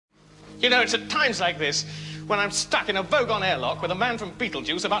You know, it's at times like this, when I'm stuck in a Vogon airlock with a man from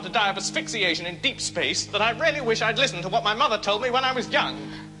Beetlejuice about to die of asphyxiation in deep space, that I really wish I'd listened to what my mother told me when I was young.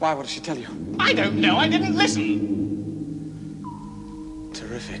 Why? What did she tell you? I don't know. I didn't listen.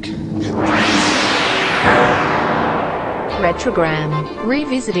 Terrific. Retrogram,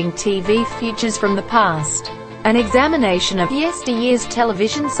 revisiting TV features from the past. An examination of yesteryear's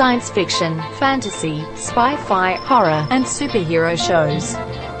television science fiction, fantasy, sci-fi, horror, and superhero shows.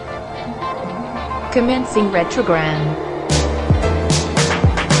 Commencing Retrogram.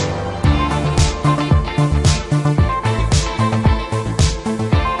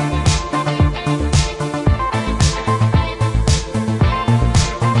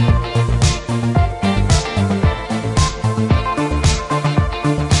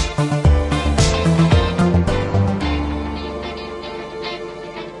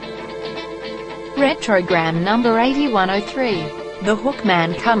 Retrogram number 8103. The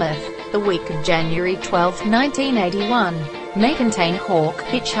Hookman Cometh. The week of January 12, 1981. May contain Hawk,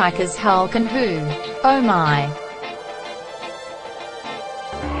 Hitchhikers, Hulk and Who. Oh my.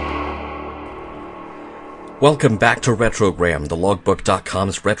 Welcome back to Retrogram, the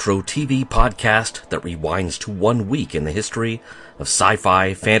Logbook.com's retro TV podcast that rewinds to 1 week in the history of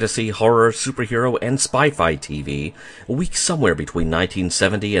sci-fi, fantasy, horror, superhero, and spy-fi TV, a week somewhere between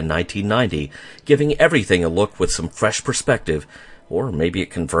 1970 and 1990, giving everything a look with some fresh perspective, or maybe it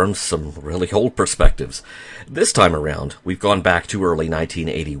confirms some really old perspectives. This time around, we've gone back to early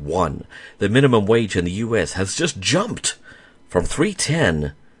 1981. The minimum wage in the U.S. has just jumped from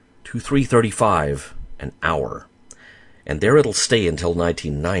 $3.10 to $3.35 an hour. And there it'll stay until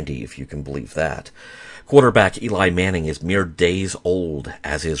 1990, if you can believe that. Quarterback Eli Manning is mere days old,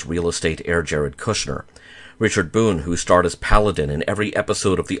 as is real estate heir Jared Kushner. Richard Boone, who starred as Paladin in every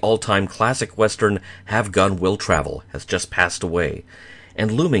episode of the all-time classic western Have Gun, Will Travel, has just passed away.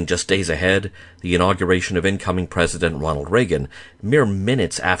 And looming just days ahead, the inauguration of incoming President Ronald Reagan, mere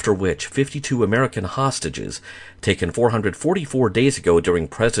minutes after which 52 American hostages, taken 444 days ago during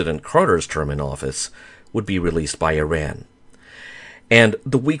President Carter's term in office, would be released by Iran. And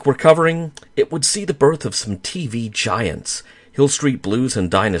the week we're covering, it would see the birth of some TV giants. Hill Street Blues and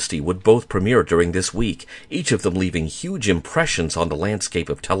Dynasty would both premiere during this week, each of them leaving huge impressions on the landscape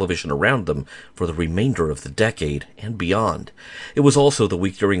of television around them for the remainder of the decade and beyond. It was also the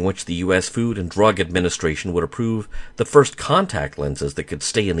week during which the U.S. Food and Drug Administration would approve the first contact lenses that could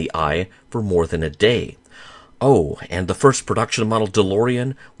stay in the eye for more than a day. Oh, and the first production model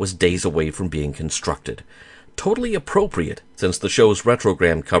DeLorean was days away from being constructed. Totally appropriate, since the show's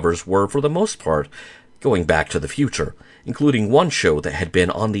Retrogram covers were, for the most part, going back to the future, including one show that had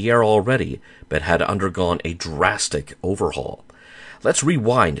been on the air already, but had undergone a drastic overhaul. Let's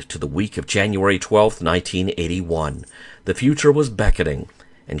rewind to the week of January 12th, 1981. The future was beckoning,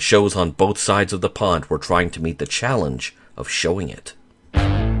 and shows on both sides of the pond were trying to meet the challenge of showing it.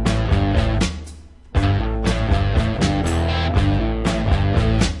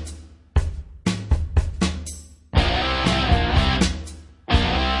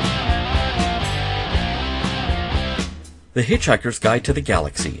 The Hitchhiker's Guide to the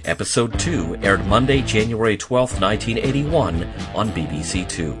Galaxy, Episode 2, aired Monday, January 12, 1981, on BBC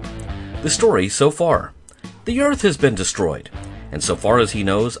Two. The story so far. The Earth has been destroyed, and so far as he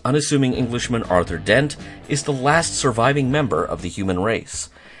knows, unassuming Englishman Arthur Dent is the last surviving member of the human race.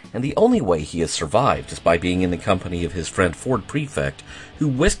 And the only way he has survived is by being in the company of his friend Ford Prefect, who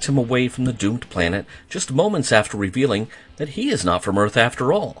whisked him away from the doomed planet just moments after revealing that he is not from Earth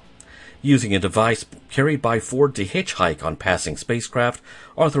after all. Using a device carried by Ford to hitchhike on passing spacecraft,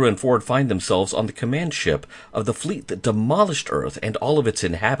 Arthur and Ford find themselves on the command ship of the fleet that demolished Earth and all of its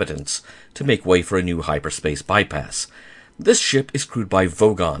inhabitants to make way for a new hyperspace bypass. This ship is crewed by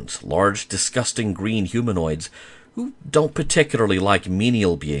Vogons, large, disgusting green humanoids who don't particularly like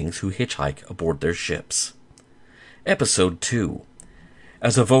menial beings who hitchhike aboard their ships. Episode 2.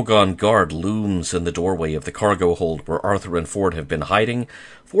 As a Vogon guard looms in the doorway of the cargo hold where Arthur and Ford have been hiding,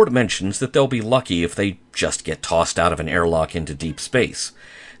 Ford mentions that they'll be lucky if they just get tossed out of an airlock into deep space.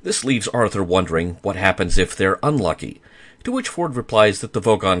 This leaves Arthur wondering what happens if they're unlucky, to which Ford replies that the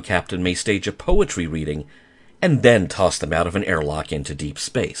Vogon captain may stage a poetry reading and then toss them out of an airlock into deep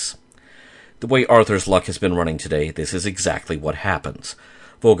space. The way Arthur's luck has been running today, this is exactly what happens.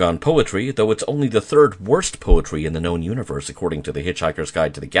 Vogon poetry, though it's only the third worst poetry in the known universe according to the Hitchhiker's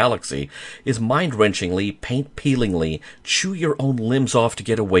Guide to the Galaxy, is mind-wrenchingly, paint-peelingly, chew your own limbs off to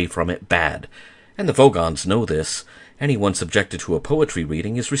get away from it bad. And the Vogons know this. Anyone subjected to a poetry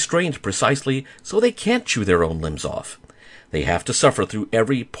reading is restrained precisely so they can't chew their own limbs off. They have to suffer through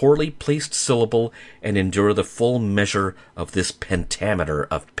every poorly placed syllable and endure the full measure of this pentameter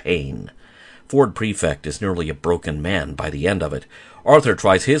of pain. Ford Prefect is nearly a broken man by the end of it. Arthur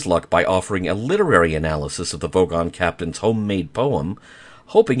tries his luck by offering a literary analysis of the Vogon captain's homemade poem,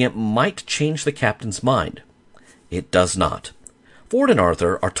 hoping it might change the captain's mind. It does not. Ford and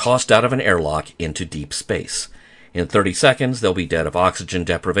Arthur are tossed out of an airlock into deep space. In 30 seconds, they'll be dead of oxygen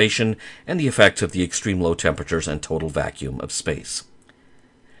deprivation and the effects of the extreme low temperatures and total vacuum of space.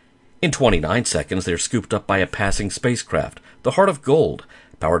 In 29 seconds, they're scooped up by a passing spacecraft, the Heart of Gold,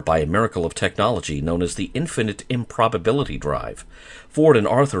 powered by a miracle of technology known as the Infinite Improbability Drive. Ford and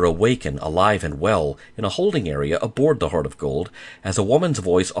Arthur awaken, alive and well, in a holding area aboard the Heart of Gold, as a woman's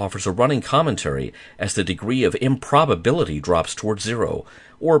voice offers a running commentary as the degree of improbability drops towards zero,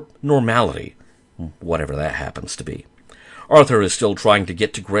 or normality, whatever that happens to be. Arthur is still trying to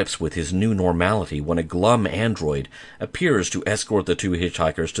get to grips with his new normality when a glum android appears to escort the two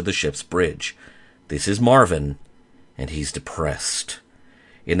hitchhikers to the ship's bridge. This is Marvin, and he's depressed.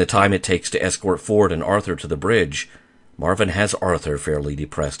 In the time it takes to escort Ford and Arthur to the bridge, Marvin has Arthur fairly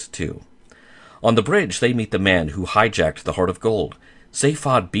depressed too. On the bridge, they meet the man who hijacked the Heart of Gold,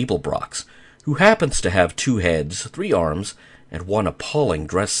 Zaphod Beeblebrox, who happens to have 2 heads, 3 arms, and 1 appalling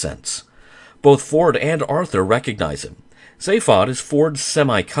dress sense. Both Ford and Arthur recognize him. Zaphod is Ford's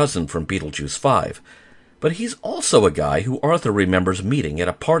semi-cousin from Beetlejuice 5, but he's also a guy who Arthur remembers meeting at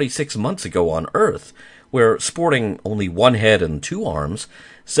a party 6 months ago on Earth, where, sporting only 1 head and 2 arms,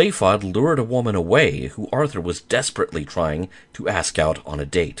 Zaphod lured a woman away who Arthur was desperately trying to ask out on a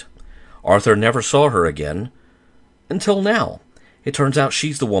date. Arthur never saw her again, until now. It turns out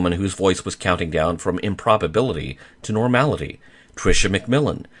she's the woman whose voice was counting down from improbability to normality, Tricia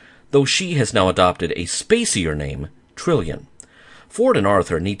McMillan, though she has now adopted a spacier name, Trillian. Ford and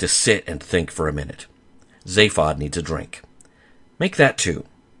Arthur need to sit and think for a minute. Zaphod needs a drink. Make that 2.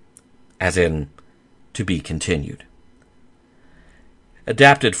 As in, to be continued.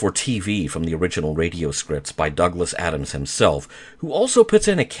 Adapted for TV from the original radio scripts by Douglas Adams himself, who also puts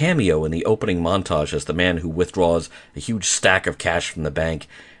in a cameo in the opening montage as the man who withdraws a huge stack of cash from the bank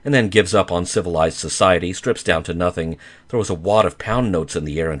and then gives up on civilized society, strips down to nothing, throws a wad of pound notes in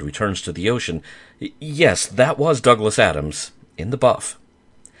the air and returns to the ocean. Yes, that was Douglas Adams in the buff.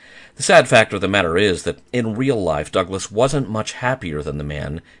 The sad fact of the matter is that in real life Douglas wasn't much happier than the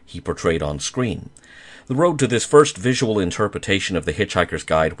man he portrayed on screen. The road to this first visual interpretation of The Hitchhiker's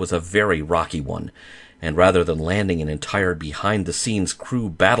Guide was a very rocky one, and rather than landing an entire behind-the-scenes crew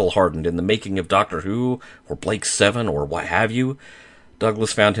battle-hardened in the making of Doctor Who, or Blake 7, or what have you,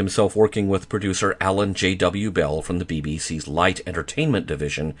 Douglas found himself working with producer Alan J.W. Bell from the BBC's Light Entertainment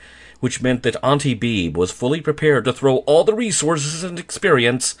division, which meant that Auntie Beeb was fully prepared to throw all the resources and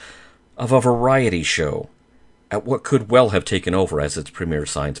experience of a variety show at what could well have taken over as its premier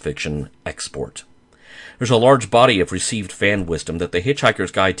science fiction export. There's a large body of received fan wisdom that the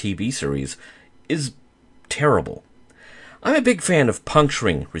Hitchhiker's Guide TV series is terrible. I'm a big fan of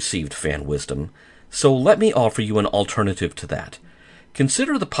puncturing received fan wisdom, so let me offer you an alternative to that.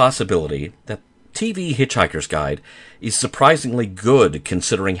 Consider the possibility that TV Hitchhiker's Guide is surprisingly good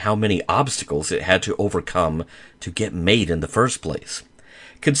considering how many obstacles it had to overcome to get made in the first place.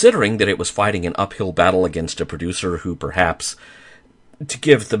 Considering that it was fighting an uphill battle against a producer who perhaps, to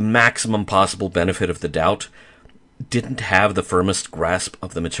give the maximum possible benefit of the doubt, didn't have the firmest grasp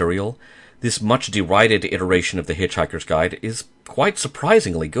of the material, this much derided iteration of The Hitchhiker's Guide is quite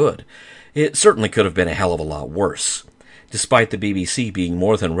surprisingly good. It certainly could have been a hell of a lot worse. Despite the BBC being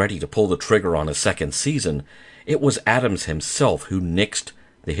more than ready to pull the trigger on a second season, it was Adams himself who nixed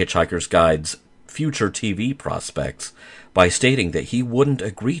The Hitchhiker's Guide's future TV prospects by stating that he wouldn't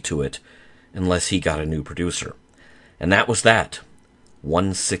agree to it unless he got a new producer. And that was that.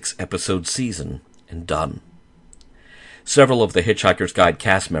 1 6-episode season, and done. Several of the Hitchhiker's Guide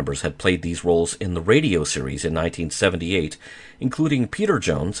cast members had played these roles in the radio series in 1978, including Peter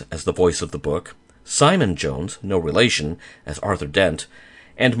Jones as the voice of the book, Simon Jones, no relation, as Arthur Dent,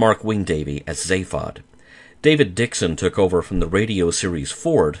 and Mark Wingdavey as Zaphod. David Dixon took over from the radio series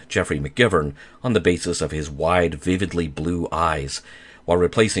Ford, Jeffrey McGivern, on the basis of his wide, vividly blue eyes, while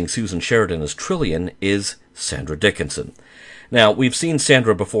replacing Susan Sheridan as Trillian is Sandra Dickinson. Now, we've seen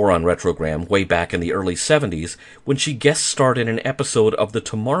Sandra before on Retrogram way back in the early 70s when she guest starred in an episode of The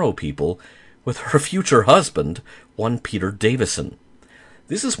Tomorrow People with her future husband, one Peter Davison.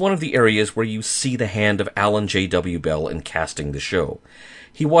 This is one of the areas where you see the hand of Alan J.W. Bell in casting the show.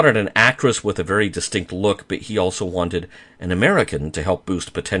 He wanted an actress with a very distinct look, but he also wanted an American to help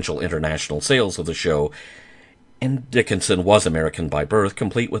boost potential international sales of the show. And Dickinson was American by birth,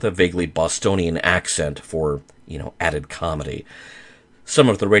 complete with a vaguely Bostonian accent for, added comedy. Some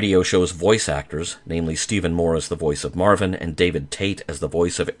of the radio show's voice actors, namely Stephen Moore as the voice of Marvin and David Tate as the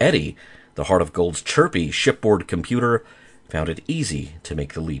voice of Eddie, the Heart of Gold's chirpy shipboard computer, found it easy to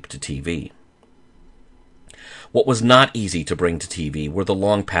make the leap to TV. What was not easy to bring to TV were the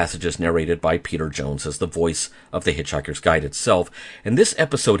long passages narrated by Peter Jones as the voice of The Hitchhiker's Guide itself, and this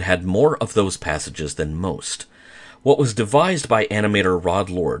episode had more of those passages than most. What was devised by animator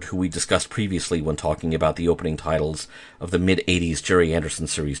Rod Lord, who we discussed previously when talking about the opening titles of the mid-'80s Jerry Anderson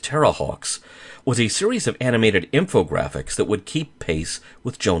series Terrahawks, was a series of animated infographics that would keep pace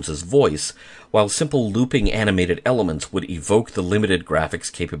with Jones's voice, while simple looping animated elements would evoke the limited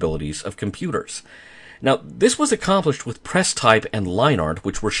graphics capabilities of computers. Now, this was accomplished with press type and line art,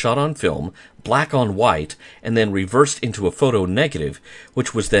 which were shot on film, black on white, and then reversed into a photo negative,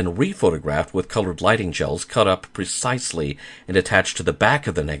 which was then rephotographed with colored lighting gels cut up precisely and attached to the back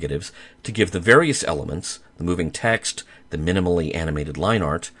of the negatives to give the various elements, the moving text, the minimally animated line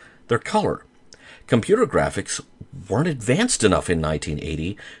art, their color. Computer graphics weren't advanced enough in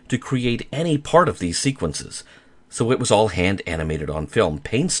 1980 to create any part of these sequences, so it was all hand animated on film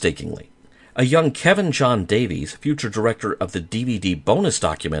painstakingly. A young Kevin John Davies, future director of the DVD bonus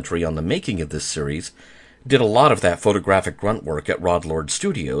documentary on the making of this series, did a lot of that photographic grunt work at Rod Lord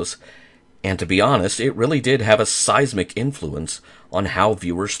Studios, and to be honest, it really did have a seismic influence on how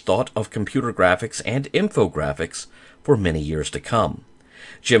viewers thought of computer graphics and infographics for many years to come.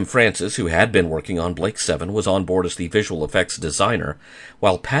 Jim Francis, who had been working on Blake 7, was on board as the visual effects designer,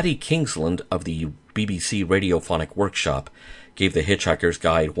 while Paddy Kingsland of the BBC Radiophonic Workshop gave The Hitchhiker's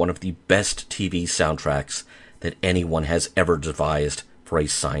Guide one of the best TV soundtracks that anyone has ever devised for a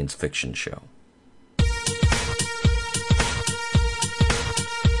science fiction show.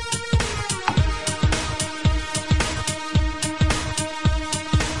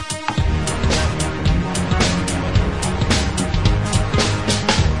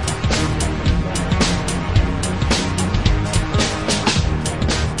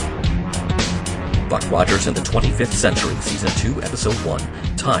 Buck Rogers in the 25th Century, Season 2, Episode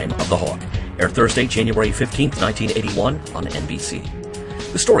 1, Time of the Hawk, aired Thursday, January 15th, 1981, on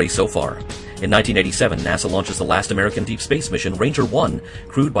NBC. The story so far. In 1987, NASA launches the last American deep space mission, Ranger 1,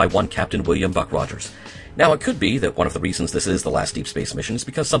 crewed by one Captain William Buck Rogers. Now, it could be that one of the reasons this is the last deep space mission is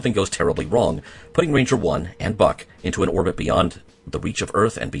because something goes terribly wrong, putting Ranger 1 and Buck into an orbit beyond the reach of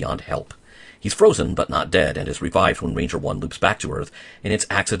Earth and beyond help. He's frozen, but not dead, and is revived when Ranger 1 loops back to Earth in its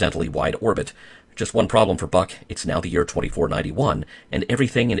accidentally wide orbit. Just one problem for Buck: it's now the year 2491, and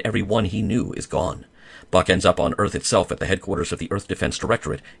everything and everyone he knew is gone. Buck ends up on Earth itself at the headquarters of the Earth Defense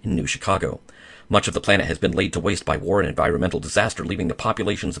Directorate in New Chicago. Much of the planet has been laid to waste by war and environmental disaster, leaving the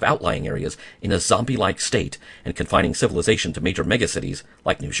populations of outlying areas in a zombie-like state and confining civilization to major megacities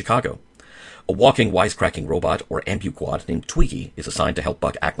like New Chicago. A walking, wisecracking robot, or ambuquad, named Tweaky is assigned to help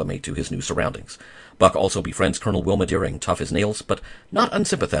Buck acclimate to his new surroundings. Buck also befriends Colonel Wilma Deering, tough as nails, but not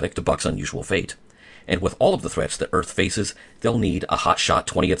unsympathetic to Buck's unusual fate. And with all of the threats that Earth faces, they'll need a hotshot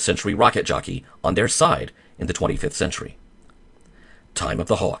 20th century rocket jockey on their side in the 25th century. Time of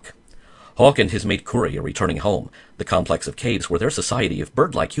the Hawk. Hawk and his mate Kuri are returning home, the complex of caves where their society of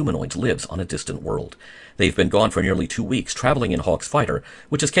bird-like humanoids lives on a distant world. They've been gone for nearly 2 weeks, traveling in Hawk's fighter,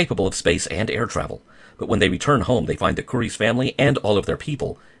 which is capable of space and air travel. But when they return home, they find that Kuri's family and all of their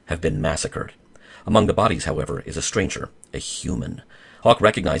people have been massacred. Among the bodies, however, is a stranger, a human. Hawk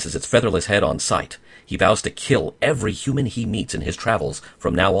recognizes its featherless head on sight. He vows to kill every human he meets in his travels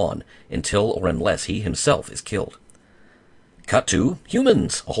from now on, until or unless he himself is killed. Cut to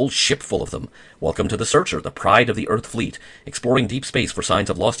humans, a whole ship full of them. Welcome to the Searcher, the pride of the Earth fleet, exploring deep space for signs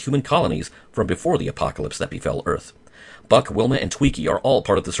of lost human colonies from before the apocalypse that befell Earth. Buck, Wilma, and Tweaky are all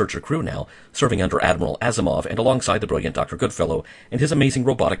part of the Searcher crew now, serving under Admiral Asimov and alongside the brilliant Dr. Goodfellow and his amazing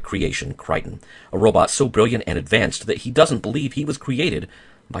robotic creation, Crichton, a robot so brilliant and advanced that he doesn't believe he was created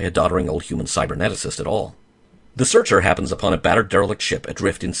by a doddering old human cyberneticist at all. The Searcher happens upon a battered derelict ship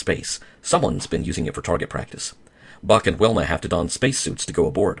adrift in space. Someone's been using it for target practice. Buck and Wilma have to don spacesuits to go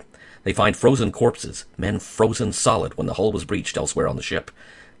aboard. They find frozen corpses, men frozen solid when the hull was breached elsewhere on the ship.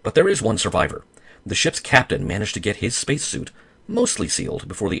 But there is one survivor. The ship's captain managed to get his spacesuit mostly sealed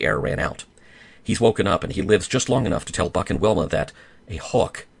before the air ran out. He's woken up and he lives just long enough to tell Buck and Wilma that a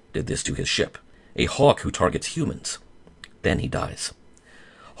hawk did this to his ship. A hawk who targets humans. Then he dies.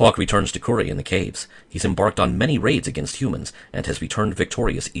 Hawk returns to Kuri in the caves. He's embarked on many raids against humans and has returned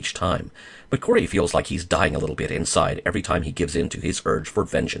victorious each time. But Kuri feels like he's dying a little bit inside every time he gives in to his urge for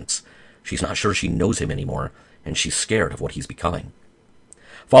vengeance. She's not sure she knows him anymore, and she's scared of what he's becoming.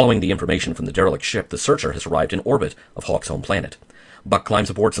 Following the information from the derelict ship, the Searcher has arrived in orbit of Hawk's home planet. Buck climbs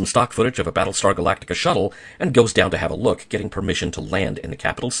aboard some stock footage of a Battlestar Galactica shuttle and goes down to have a look, getting permission to land in the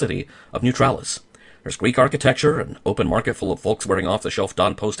capital city of Neutralis. There's Greek architecture, an open market full of folks wearing off-the-shelf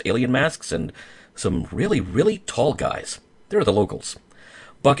Don Post alien masks, and some really, really tall guys. They're the locals.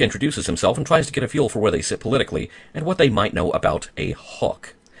 Buck introduces himself and tries to get a feel for where they sit politically and what they might know about a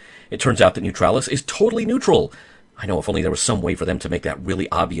hawk. It turns out that Neutralis is totally neutral. I know, if only there was some way for them to make that really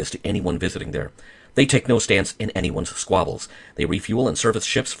obvious to anyone visiting there. They take no stance in anyone's squabbles. They refuel and service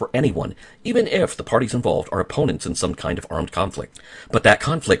ships for anyone, even if the parties involved are opponents in some kind of armed conflict. But that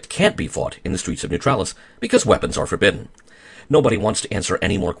conflict can't be fought in the streets of Neutralis because weapons are forbidden. Nobody wants to answer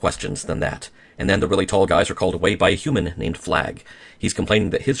any more questions than that. And then the really tall guys are called away by a human named Flag. He's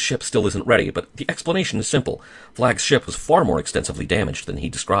complaining that his ship still isn't ready, but the explanation is simple. Flag's ship was far more extensively damaged than he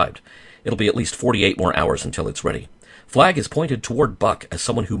described. It'll be at least 48 more hours until it's ready. Flag is pointed toward Buck as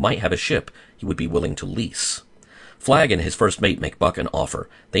someone who might have a ship he would be willing to lease. Flag and his first mate make Buck an offer.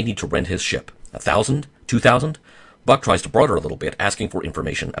 They need to rent his ship. 1,000? 2,000? Buck tries to barter a little bit, asking for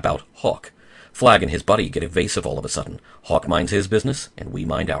information about Hawk. Flag and his buddy get evasive all of a sudden. Hawk minds his business, and we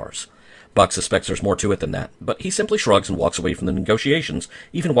mind ours. Buck suspects there's more to it than that, but he simply shrugs and walks away from the negotiations,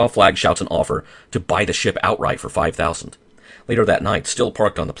 even while Flag shouts an offer to buy the ship outright for 5,000. Later that night, still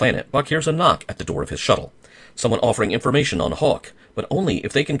parked on the planet, Buck hears a knock at the door of his shuttle. Someone offering information on Hawk, but only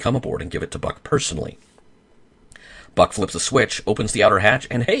if they can come aboard and give it to Buck personally. Buck flips a switch, opens the outer hatch,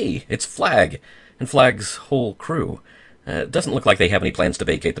 and hey, it's Flag, and Flag's whole crew. It doesn't look like they have any plans to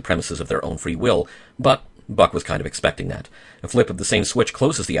vacate the premises of their own free will, but Buck was kind of expecting that. A flip of the same switch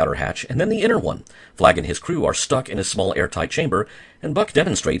closes the outer hatch, and then the inner one. Flag and his crew are stuck in a small airtight chamber, and Buck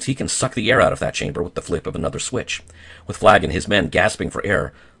demonstrates he can suck the air out of that chamber with the flip of another switch. With Flag and his men gasping for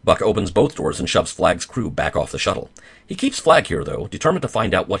air, Buck opens both doors and shoves Flag's crew back off the shuttle. He keeps Flag here, though, determined to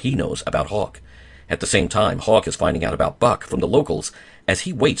find out what he knows about Hawk. At the same time, Hawk is finding out about Buck from the locals as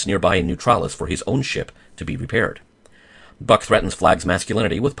he waits nearby in Neutralis for his own ship to be repaired. Buck threatens Flag's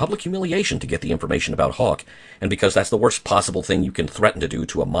masculinity with public humiliation to get the information about Hawk, and because that's the worst possible thing you can threaten to do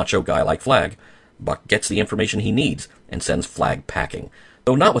to a macho guy like Flag, Buck gets the information he needs and sends Flag packing,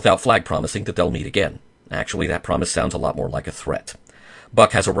 though not without Flag promising that they'll meet again. Actually, that promise sounds a lot more like a threat.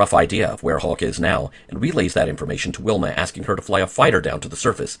 Buck has a rough idea of where Hawk is now, and relays that information to Wilma, asking her to fly a fighter down to the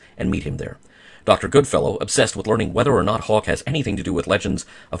surface and meet him there. Dr. Goodfellow, obsessed with learning whether or not Hawk has anything to do with legends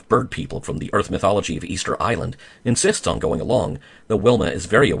of bird people from the Earth mythology of Easter Island, insists on going along, though Wilma is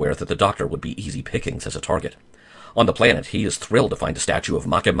very aware that the Doctor would be easy pickings as a target. On the planet, he is thrilled to find a statue of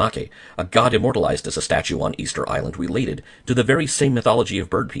Makemake, a god immortalized as a statue on Easter Island related to the very same mythology of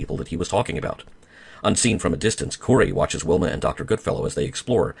bird people that he was talking about. Unseen from a distance, Kuri watches Wilma and Dr. Goodfellow as they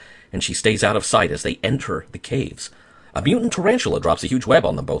explore, and she stays out of sight as they enter the caves. A mutant tarantula drops a huge web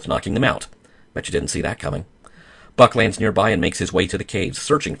on them both, knocking them out. Bet you didn't see that coming. Buck lands nearby and makes his way to the caves,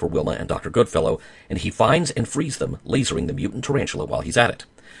 searching for Wilma and Dr. Goodfellow, and he finds and frees them, lasering the mutant tarantula while he's at it.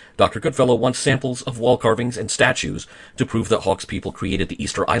 Dr. Goodfellow wants samples of wall carvings and statues to prove that Hawk's people created the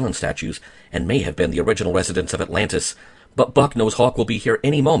Easter Island statues and may have been the original residents of Atlantis, but Buck knows Hawk will be here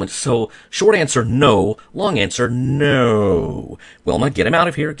any moment, so short answer, no. Long answer, no. Wilma, get him out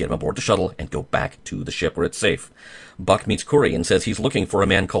of here, get him aboard the shuttle, and go back to the ship where it's safe. Buck meets Kuri and says he's looking for a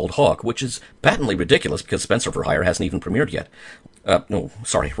man called Hawk, which is patently ridiculous because Spencer for Hire hasn't even premiered yet. No,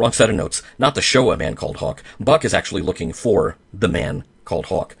 sorry, wrong set of notes. Not the show A Man Called Hawk. Buck is actually looking for the man called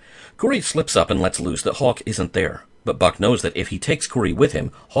Hawk. Kuri slips up and lets loose that Hawk isn't there. But Buck knows that if he takes Kuri with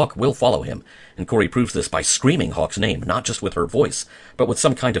him, Hawk will follow him, and Kuri proves this by screaming Hawk's name, not just with her voice, but with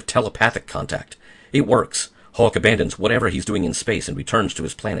some kind of telepathic contact. It works. Hawk abandons whatever he's doing in space and returns to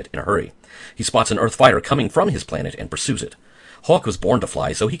his planet in a hurry. He spots an Earth fighter coming from his planet and pursues it. Hawk was born to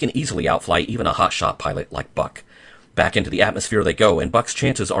fly, so he can easily outfly even a hotshot pilot like Buck. Back into the atmosphere they go, and Buck's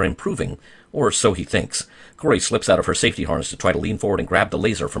chances are improving, or so he thinks. Kuri slips out of her safety harness to try to lean forward and grab the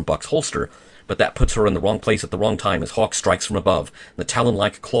laser from Buck's holster, but that puts her in the wrong place at the wrong time as Hawk strikes from above, the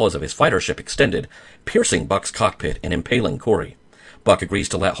talon-like claws of his fighter ship extended, piercing Buck's cockpit and impaling Kuri. Buck agrees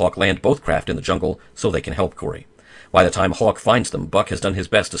to let Hawk land both craft in the jungle so they can help Kuri. By the time Hawk finds them, Buck has done his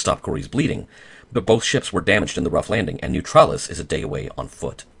best to stop Kuri's bleeding, but both ships were damaged in the rough landing, and Neutralis is a day away on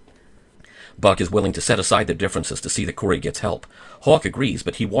foot. Buck is willing to set aside their differences to see that Kuri gets help. Hawk agrees,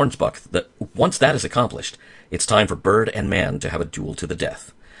 but he warns Buck that once that is accomplished, it's time for Bird and Man to have a duel to the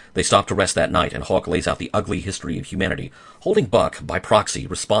death. They stop to rest that night, and Hawk lays out the ugly history of humanity, holding Buck, by proxy,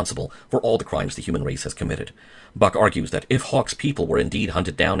 responsible for all the crimes the human race has committed. Buck argues that if Hawk's people were indeed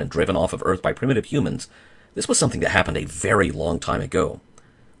hunted down and driven off of Earth by primitive humans, this was something that happened a very long time ago.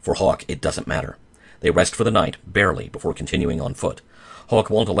 For Hawk, it doesn't matter. They rest for the night, barely, before continuing on foot. Hawk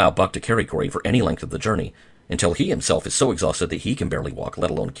won't allow Buck to carry Corey for any length of the journey, until he himself is so exhausted that he can barely walk,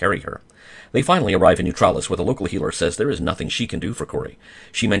 let alone carry her. They finally arrive in Neutralis, where the local healer says there is nothing she can do for Corey.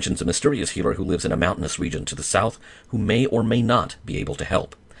 She mentions a mysterious healer who lives in a mountainous region to the south, who may or may not be able to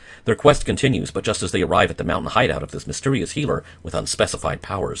help. Their quest continues, but just as they arrive at the mountain hideout of this mysterious healer with unspecified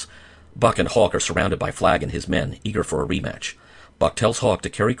powers, Buck and Hawk are surrounded by Flag and his men, eager for a rematch. Buck tells Hawk to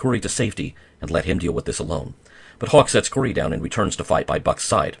carry Corey to safety and let him deal with this alone. But Hawk sets Corey down and returns to fight by Buck's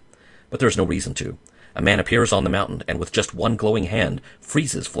side. But there's no reason to. A man appears on the mountain and with just one glowing hand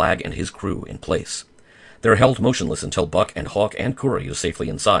freezes Flag and his crew in place. They're held motionless until Buck and Hawk and Corey are safely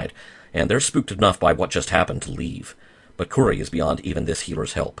inside, and they're spooked enough by what just happened to leave. But Corey is beyond even this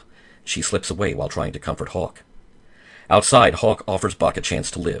healer's help. She slips away while trying to comfort Hawk. Outside, Hawk offers Buck a chance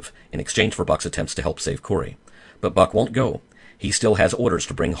to live, in exchange for Buck's attempts to help save Corey. But Buck won't go. He still has orders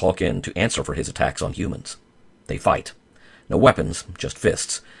to bring Hawk in to answer for his attacks on humans. They fight. No weapons, just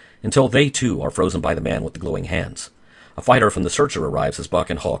fists, until they too are frozen by the man with the glowing hands. A fighter from the Searcher arrives as Buck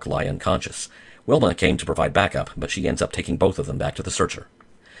and Hawk lie unconscious. Wilma came to provide backup, but she ends up taking both of them back to the Searcher.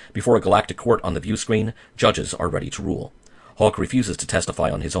 Before a galactic court on the view screen, judges are ready to rule. Hawk refuses to testify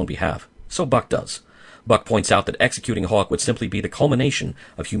on his own behalf, so Buck does. Buck points out that executing Hawk would simply be the culmination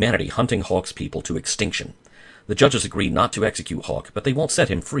of humanity hunting Hawk's people to extinction. The judges agree not to execute Hawk, but they won't set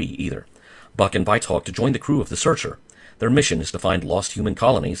him free either. Buck invites Hawk to join the crew of the Searcher. Their mission is to find lost human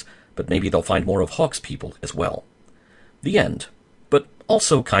colonies, but maybe they'll find more of Hawk's people as well. The end, but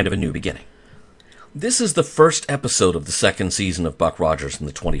also kind of a new beginning. This is the first episode of the second season of Buck Rogers in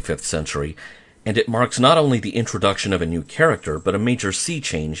the 25th Century, and it marks not only the introduction of a new character, but a major sea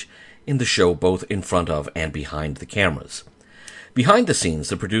change in the show both in front of and behind the cameras. Behind the scenes,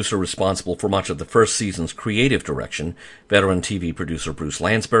 the producer responsible for much of the first season's creative direction, veteran TV producer Bruce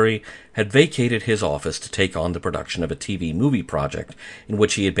Lansbury, had vacated his office to take on the production of a TV movie project in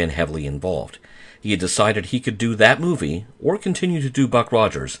which he had been heavily involved. He had decided he could do that movie, or continue to do Buck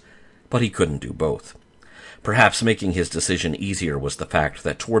Rogers, but he couldn't do both. Perhaps making his decision easier was the fact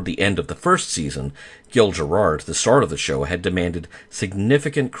that toward the end of the first season, Gil Gerard, the star of the show, had demanded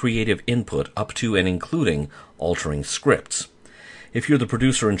significant creative input up to and including altering scripts. If you're the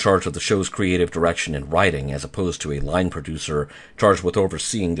producer in charge of the show's creative direction and writing, as opposed to a line producer charged with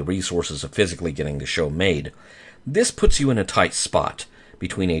overseeing the resources of physically getting the show made, this puts you in a tight spot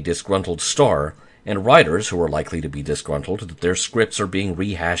between a disgruntled star and writers who are likely to be disgruntled that their scripts are being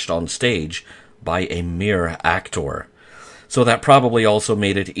rehashed on stage by a mere actor. So that probably also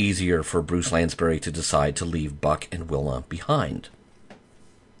made it easier for Bruce Lansbury to decide to leave Buck and Wilma behind.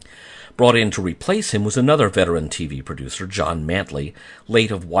 Brought in to replace him was another veteran TV producer, John Mantley, late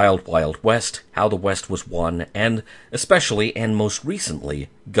of Wild Wild West, How the West Was Won, and especially and most recently,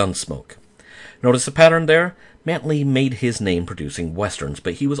 Gunsmoke. Notice the pattern there? Mantley made his name producing westerns,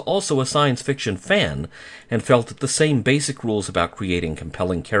 but he was also a science fiction fan and felt that the same basic rules about creating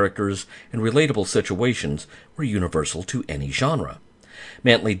compelling characters and relatable situations were universal to any genre.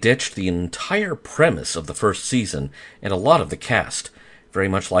 Mantley ditched the entire premise of the first season and a lot of the cast, very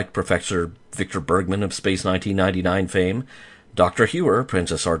much like Professor Victor Bergman of Space 1999 fame, Dr. Hewer,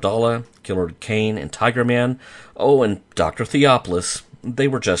 Princess Ardala, Killer Kane, and Tiger Man, and Dr. Theopolis. They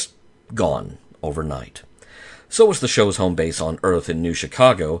were just gone overnight. So was the show's home base on Earth in New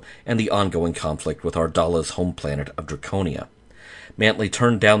Chicago and the ongoing conflict with Ardala's home planet of Draconia. Mantley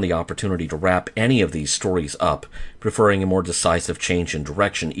turned down the opportunity to wrap any of these stories up, preferring a more decisive change in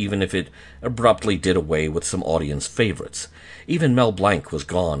direction, even if it abruptly did away with some audience favorites. Even Mel Blanc was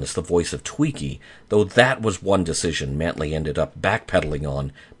gone as the voice of Tweaky, though that was one decision Mantley ended up backpedaling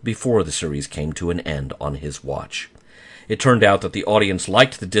on before the series came to an end on his watch. It turned out that the audience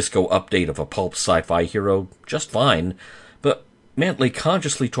liked the disco update of a pulp sci-fi hero just fine, but Mantley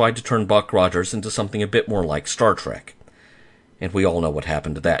consciously tried to turn Buck Rogers into something a bit more like Star Trek. And we all know what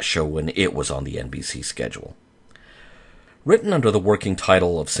happened to that show when it was on the NBC schedule. Written under the working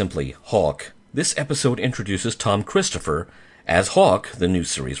title of simply Hawk, this episode introduces Tom Christopher as Hawk, the new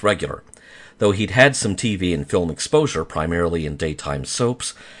series regular. Though he'd had some TV and film exposure, primarily in daytime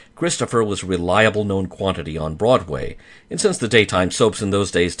soaps, Christopher was a reliable known quantity on Broadway, and since the daytime soaps in those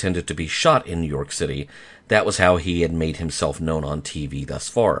days tended to be shot in New York City, that was how he had made himself known on TV thus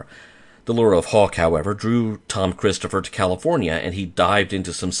far. The lure of Hawk, however, drew Tom Christopher to California, and he dived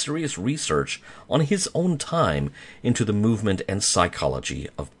into some serious research on his own time into the movement and psychology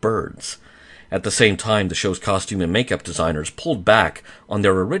of birds. At the same time, the show's costume and makeup designers pulled back on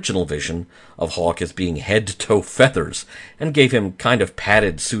their original vision of Hawk as being head-to-toe feathers, and gave him kind of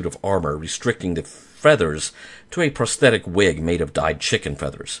padded suit of armor, restricting the feathers to a prosthetic wig made of dyed chicken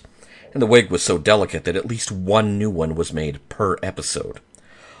feathers. and the wig was so delicate that at least one new one was made per episode.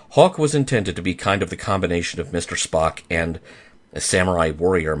 Hawk was intended to be kind of the combination of Mr. Spock and a samurai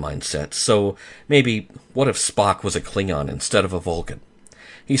warrior mindset, so maybe what if Spock was a Klingon instead of a Vulcan?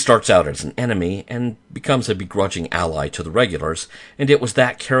 He starts out as an enemy and becomes a begrudging ally to the regulars, and it was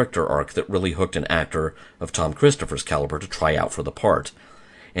that character arc that really hooked an actor of Tom Christopher's caliber to try out for the part.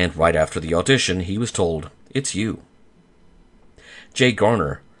 And right after the audition, he was told, "It's you." Jay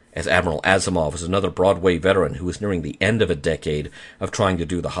Garner, as Admiral Asimov, was another Broadway veteran who was nearing the end of a decade of trying to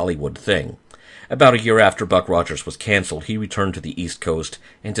do the Hollywood thing. About a year after Buck Rogers was canceled, he returned to the East Coast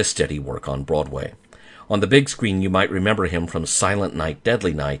and to steady work on Broadway. On the big screen, you might remember him from Silent Night,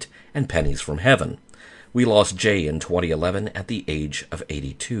 Deadly Night, and Pennies from Heaven. We lost Jay in 2011 at the age of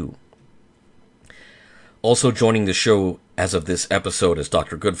 82. Also joining the show as of this episode is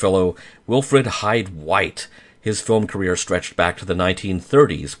Dr. Goodfellow, Wilfred Hyde White. His film career stretched back to the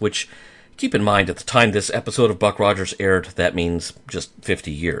 1930s, which, keep in mind, at the time this episode of Buck Rogers aired, that means just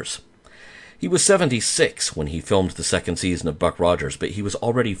 50 years. He was 76 when he filmed the second season of Buck Rogers, but he was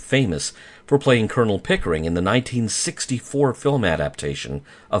already famous for playing Colonel Pickering in the 1964 film adaptation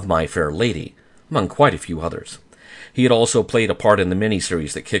of My Fair Lady, among quite a few others. He had also played a part in the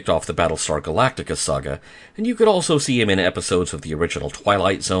miniseries that kicked off the Battlestar Galactica saga, and you could also see him in episodes of the original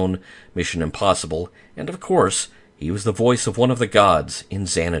Twilight Zone, Mission Impossible, and of course, he was the voice of one of the gods in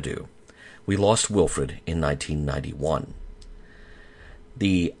Xanadu. We lost Wilfred in 1991.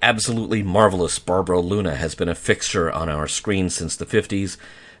 The absolutely marvelous Barbara Luna has been a fixture on our screen since the 50s,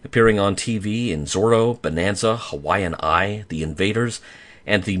 appearing on TV in Zorro, Bonanza, Hawaiian Eye, The Invaders,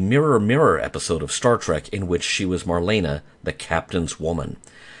 and the Mirror Mirror episode of Star Trek in which she was Marlena, the captain's woman.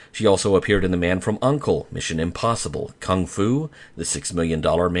 She also appeared in The Man from U.N.C.L.E., Mission Impossible, Kung Fu, The $6 Million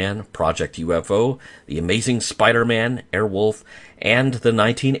Man, Project UFO, The Amazing Spider-Man, Airwolf, and the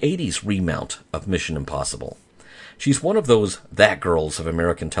 1980s remount of Mission Impossible. She's one of those that girls of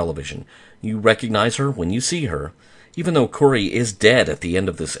American television. You recognize her when you see her. Even though Corey is dead at the end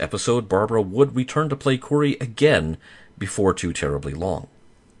of this episode, Barbara would return to play Corey again before too terribly long.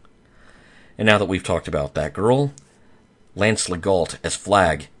 And now that we've talked about that girl, Lance Legault as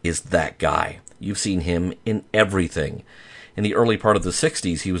Flag is that guy. You've seen him in everything. In the early part of the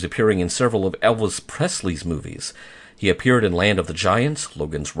 60s, he was appearing in several of Elvis Presley's movies. He appeared in Land of the Giants,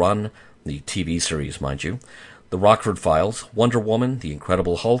 Logan's Run, the TV series, mind you, The Rockford Files, Wonder Woman, The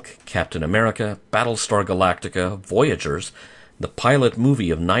Incredible Hulk, Captain America, Battlestar Galactica, Voyagers, the pilot movie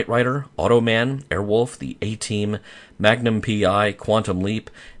of Knight Rider, Automan, Airwolf, The A-Team, Magnum P.I., Quantum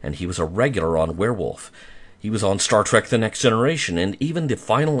Leap, and he was a regular on Werewolf. He was on Star Trek The Next Generation, and even the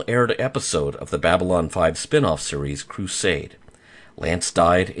final aired episode of the Babylon 5 spin-off series, Crusade. Lance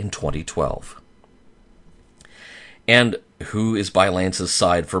died in 2012. And who is by Lance's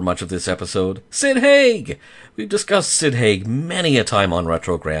side for much of this episode? Sid Haig! We've discussed Sid Haig many a time on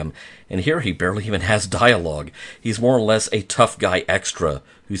Retrogram, and here he barely even has dialogue. He's more or less a tough guy extra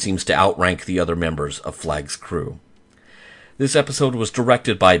who seems to outrank the other members of Flag's crew. This episode was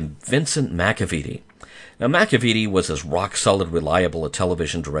directed by Vincent McAveety. Now, McAveety was as rock-solid reliable a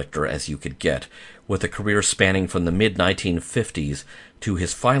television director as you could get, with a career spanning from the mid-1950s to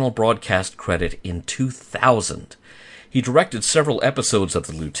his final broadcast credit in 2000. He directed several episodes of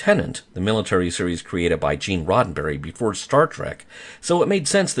The Lieutenant, the military series created by Gene Roddenberry before Star Trek, so it made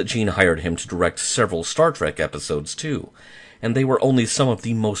sense that Gene hired him to direct several Star Trek episodes too, and they were only some of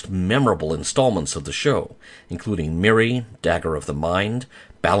the most memorable installments of the show, including Miri, Dagger of the Mind,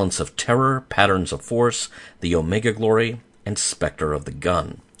 Balance of Terror, Patterns of Force, The Omega Glory, and Spectre of the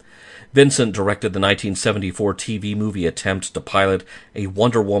Gun. Vincent directed the 1974 TV movie attempt to pilot a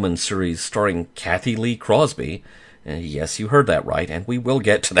Wonder Woman series starring Kathy Lee Crosby. Yes, you heard that right, and we will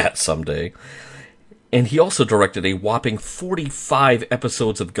get to that someday. And he also directed a whopping 45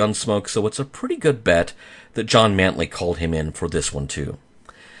 episodes of Gunsmoke, so it's a pretty good bet that John Mantley called him in for this one too.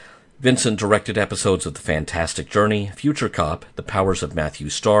 Vincent directed episodes of The Fantastic Journey, Future Cop, The Powers of Matthew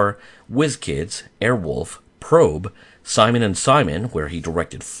Starr, Whiz Kids, Airwolf, Probe, Simon & Simon, where he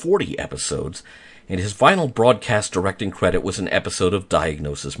directed 40 episodes, and his final broadcast directing credit was an episode of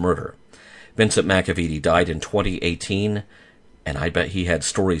Diagnosis Murder. Vincent McAveety died in 2018, and I bet he had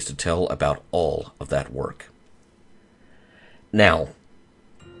stories to tell about all of that work. Now,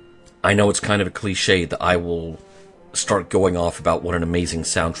 I know it's kind of a cliche that I will start going off about what an amazing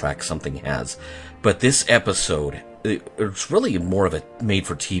soundtrack something has, but this episode, it's really more of a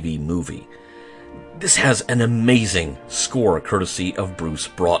made-for-TV movie. This has an amazing score courtesy of Bruce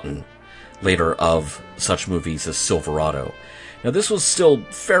Broughton, later of such movies as Silverado. Now, this was still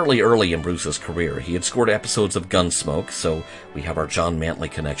fairly early in Bruce's career. He had scored episodes of Gunsmoke, so we have our John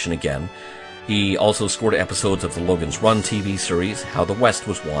Mantley connection again. He also scored episodes of the Logan's Run TV series, How the West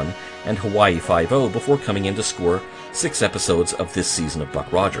Was Won, and Hawaii Five-0 before coming in to score 6 episodes of this season of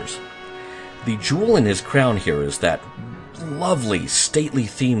Buck Rogers. The jewel in his crown here is that lovely, stately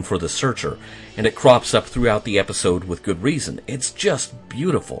theme for The Searcher, and it crops up throughout the episode with good reason. It's just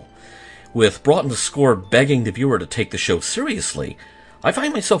beautiful. With Broughton's score begging the viewer to take the show seriously, I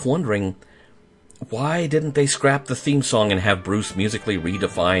find myself wondering, why didn't they scrap the theme song and have Bruce musically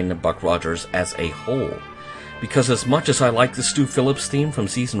redefine Buck Rogers as a whole? Because as much as I like the Stu Phillips theme from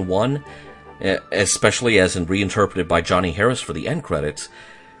Season 1, especially as reinterpreted by Johnny Harris for the end credits,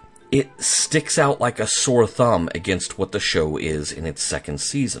 it sticks out like a sore thumb against what the show is in its second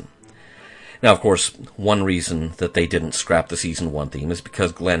season. Now, of course, one reason that they didn't scrap the Season 1 theme is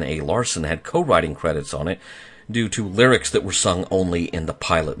because Glenn A. Larson had co-writing credits on it due to lyrics that were sung only in the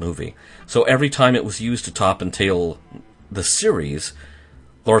pilot movie. So every time it was used to top and tail the series,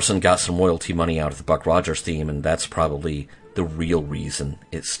 Larson got some royalty money out of the Buck Rogers theme, and that's probably the real reason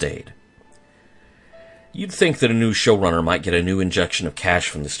it stayed. You'd think that a new showrunner might get a new injection of cash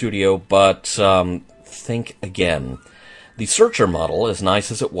from the studio, but think again. The Searcher model, as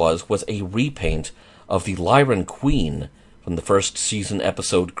nice as it was a repaint of the Lyran Queen from the first season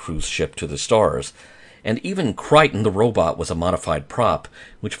episode Cruise Ship to the Stars. And even Crichton the robot was a modified prop,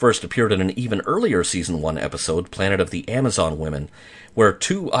 which first appeared in an even earlier Season 1 episode, Planet of the Amazon Women, where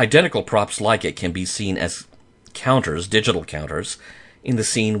 2 identical props like it can be seen as counters, digital counters, in the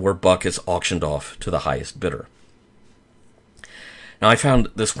scene where Buck is auctioned off to the highest bidder. Now, I found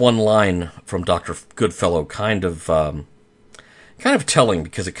this one line from Dr. Goodfellow kind of telling,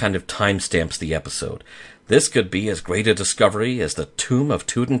 because it kind of timestamps the episode. This could be as great a discovery as the tomb of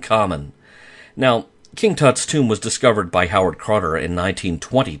Tutankhamun. Now, King Tut's tomb was discovered by Howard Carter in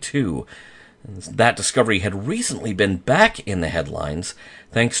 1922. That discovery had recently been back in the headlines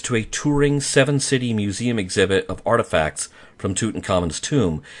thanks to a touring 7-city museum exhibit of artifacts from Tutankhamun's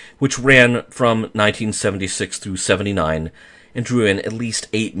tomb, which ran from 1976 through 79 and drew in at least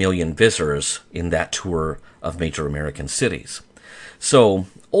 8 million visitors in that tour of major American cities. So,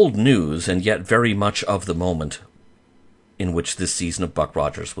 old news, and yet very much of the moment in which this season of Buck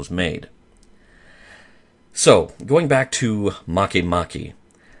Rogers was made. So, going back to Makemake,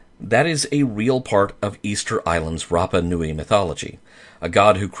 that is a real part of Easter Island's Rapa Nui mythology, a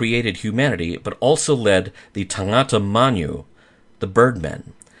god who created humanity but also led the Tangata Manu, the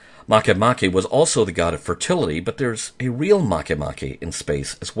birdmen. Makemake was also the god of fertility, but there's a real Makemake in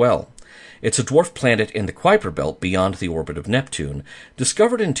space as well. It's a dwarf planet in the Kuiper Belt beyond the orbit of Neptune,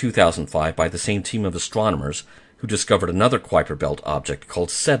 discovered in 2005 by the same team of astronomers who discovered another Kuiper Belt object called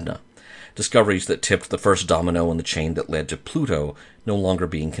Sedna, discoveries that tipped the first domino in the chain that led to Pluto no longer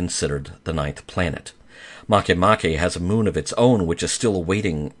being considered the 9th planet. Makemake has a moon of its own, which is still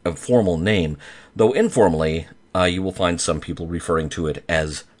awaiting a formal name, though informally you will find some people referring to it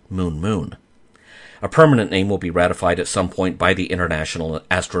as Moon Moon. A permanent name will be ratified at some point by the International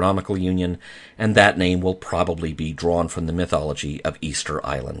Astronomical Union, and that name will probably be drawn from the mythology of Easter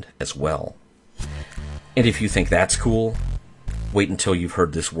Island as well. And if you think that's cool, wait until you've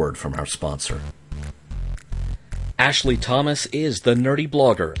heard this word from our sponsor. Ashley Thomas is the nerdy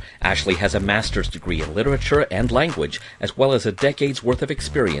blogger. Ashley has a master's degree in literature and language, as well as a decade's worth of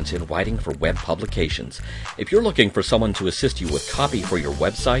experience in writing for web publications. If you're looking for someone to assist you with copy for your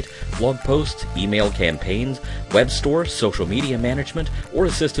website, blog posts, email campaigns, web store, social media management, or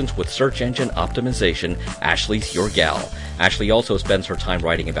assistance with search engine optimization, Ashley's your gal. Ashley also spends her time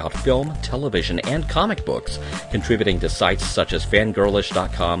writing about film, television, and comic books, contributing to sites such as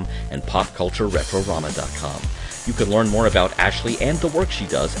fangirlish.com and popcultureretrorama.com. You can learn more about Ashley and the work she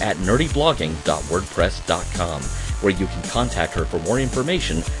does at nerdyblogging.wordpress.com, where you can contact her for more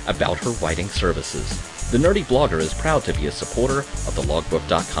information about her writing services. The Nerdy Blogger is proud to be a supporter of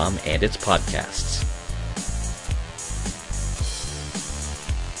thelogbook.com and its podcasts.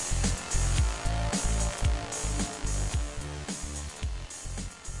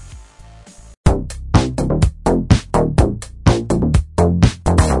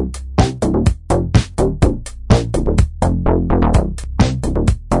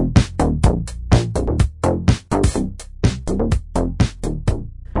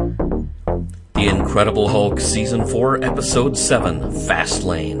 Incredible Hulk Season 4, Episode 7,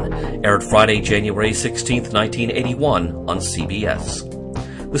 Fastlane, aired Friday, January 16th, 1981 on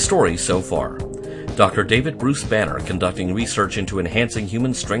CBS. The story so far. Dr. David Bruce Banner, conducting research into enhancing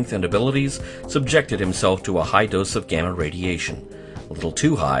human strength and abilities, subjected himself to a high dose of gamma radiation. A little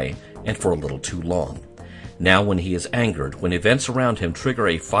too high, and for a little too long. Now when he is angered, when events around him trigger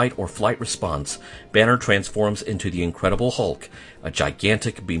a fight or flight response, Banner transforms into the Incredible Hulk, a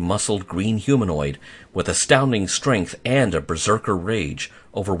gigantic, bemuscled green humanoid with astounding strength and a berserker rage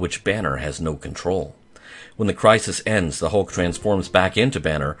over which Banner has no control. When the crisis ends, the Hulk transforms back into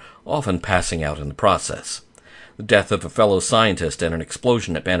Banner, often passing out in the process. The death of a fellow scientist and an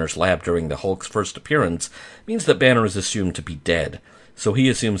explosion at Banner's lab during the Hulk's first appearance means that Banner is assumed to be dead, so he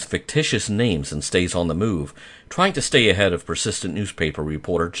assumes fictitious names and stays on the move, trying to stay ahead of persistent newspaper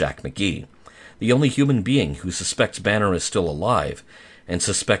reporter Jack McGee, the only human being who suspects Banner is still alive, and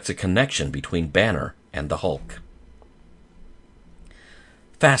suspects a connection between Banner and the Hulk.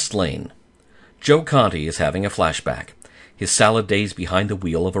 Fast Lane. Joe Conti is having a flashback. His salad days behind the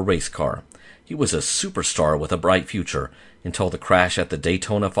wheel of a race car. He was a superstar with a bright future, until the crash at the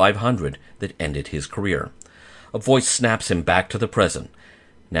Daytona 500 that ended his career. A voice snaps him back to the present.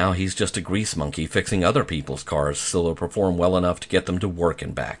 Now he's just a grease monkey fixing other people's cars so they'll perform well enough to get them to work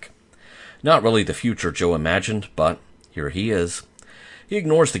and back. Not really the future Joe imagined, but here he is. He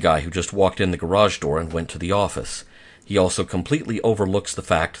ignores the guy who just walked in the garage door and went to the office. He also completely overlooks the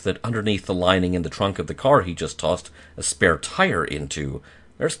fact that underneath the lining in the trunk of the car he just tossed a spare tire into,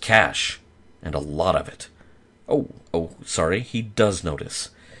 there's cash, and a lot of it. Sorry, he does notice.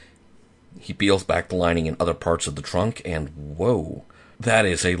 He peels back the lining in other parts of the trunk, and whoa, that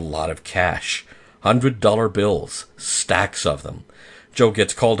is a lot of cash. $100 bills, stacks of them. Joe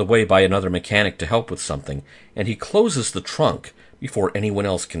gets called away by another mechanic to help with something, and he closes the trunk before anyone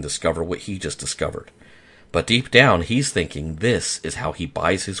else can discover what he just discovered. But deep down, he's thinking this is how he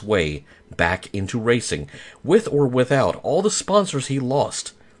buys his way back into racing, with or without all the sponsors he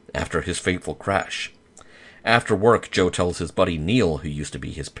lost after his fateful crash. After work, Joe tells his buddy Neil, who used to be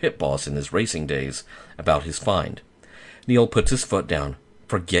his pit boss in his racing days, about his find. Neil puts his foot down.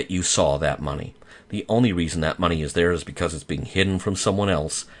 Forget you saw that money. The only reason that money is there is because it's being hidden from someone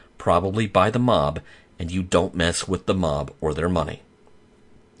else, probably by the mob, and you don't mess with the mob or their money.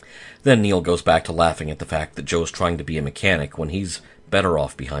 Then Neil goes back to laughing at the fact that Joe's trying to be a mechanic when he's better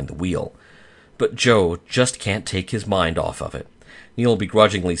off behind the wheel. But Joe just can't take his mind off of it. Neil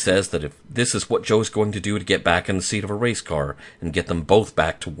begrudgingly says that if this is what Joe's going to do to get back in the seat of a race car and get them both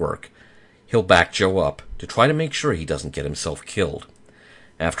back to work, he'll back Joe up to try to make sure he doesn't get himself killed.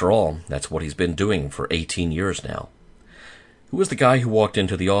 After all, that's what he's been doing for 18 years now. Who was the guy who walked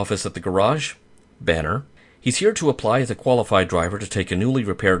into the office at the garage? Banner. He's here to apply as a qualified driver to take a newly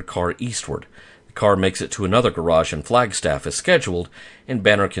repaired car eastward. The car makes it to another garage in Flagstaff as scheduled, and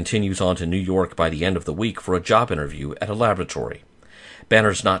Banner continues on to New York by the end of the week for a job interview at a laboratory.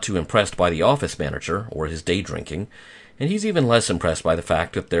 Banner's not too impressed by the office manager or his day drinking, and he's even less impressed by the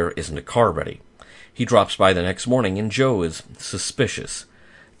fact that there isn't a car ready. He drops by the next morning, and Joe is suspicious.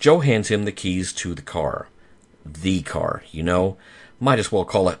 Joe hands him the keys to the car. The car, you know. Might as well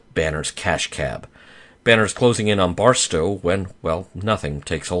call it Banner's cash cab. Banner's closing in on Barstow when, well, nothing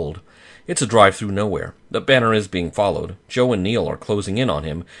takes hold. It's a drive through nowhere. The Banner is being followed. Joe and Neil are closing in on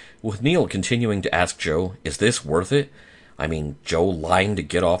him, with Neil continuing to ask Joe, is this worth it? I mean, Joe lying to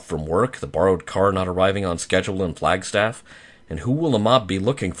get off from work, the borrowed car not arriving on schedule in Flagstaff, and who will the mob be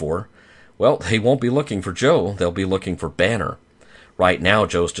looking for? Well, they won't be looking for Joe, they'll be looking for Banner. Right now,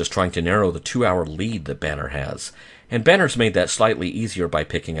 Joe's just trying to narrow the 2-hour lead that Banner has, and Banner's made that slightly easier by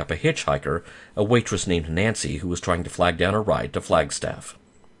picking up a hitchhiker, a waitress named Nancy, who was trying to flag down a ride to Flagstaff.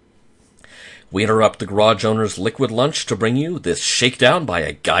 We interrupt the garage owner's liquid lunch to bring you this shakedown by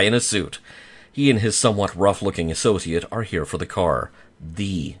a guy in a suit. He and his somewhat rough-looking associate are here for the car.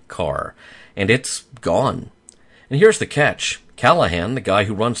 The car. And it's gone. And here's the catch. Callahan, the guy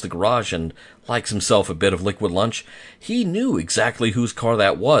who runs the garage and likes himself a bit of liquid lunch, he knew exactly whose car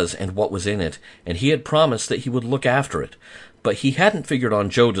that was and what was in it, and he had promised that he would look after it. But he hadn't figured on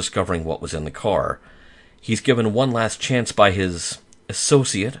Joe discovering what was in the car. He's given one last chance by his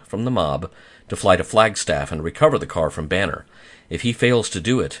associate from the mob to fly to Flagstaff and recover the car from Banner. If he fails to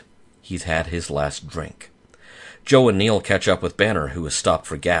do it, he's had his last drink. Joe and Neil catch up with Banner, who has stopped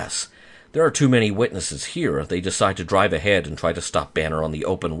for gas. There are too many witnesses here. They decide to drive ahead and try to stop Banner on the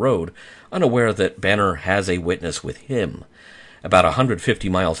open road, unaware that Banner has a witness with him. About 150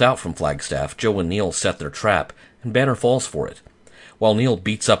 miles out from Flagstaff, Joe and Neil set their trap, and Banner falls for it. While Neil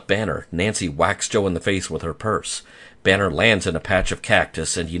beats up Banner, Nancy whacks Joe in the face with her purse. Banner lands in a patch of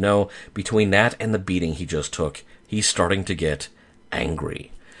cactus, and between that and the beating he just took, he's starting to get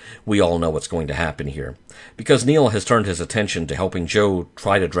angry. We all know what's going to happen here. Because Neil has turned his attention to helping Joe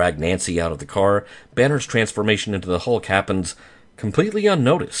try to drag Nancy out of the car, Banner's transformation into the Hulk happens completely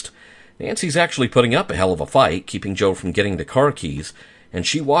unnoticed. Nancy's actually putting up a hell of a fight, keeping Joe from getting the car keys, and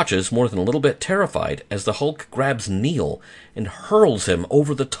she watches, more than a little bit terrified, as the Hulk grabs Neil and hurls him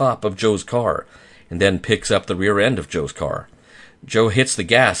over the top of Joe's car, and then picks up the rear end of Joe's car. Joe hits the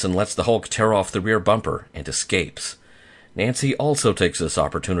gas and lets the Hulk tear off the rear bumper and escapes. Nancy also takes this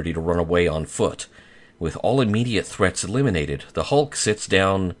opportunity to run away on foot. With all immediate threats eliminated, the Hulk sits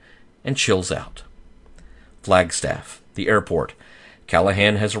down and chills out. Flagstaff, the airport.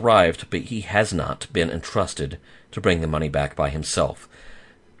 Callahan has arrived, but he has not been entrusted to bring the money back by himself.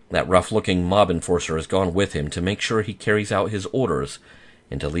 That rough-looking mob enforcer has gone with him to make sure he carries out his orders,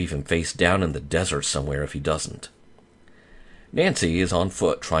 and to leave him face down in the desert somewhere if he doesn't. Nancy is on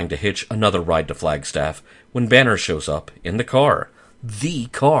foot trying to hitch another ride to Flagstaff when Banner shows up in the car. The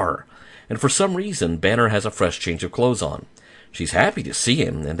car! And for some reason, Banner has a fresh change of clothes on. She's happy to see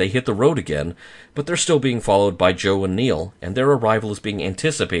him, and they hit the road again, but they're still being followed by Joe and Neil, and their arrival is being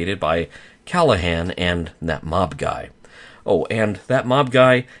anticipated by Callahan and that mob guy. Oh, and that mob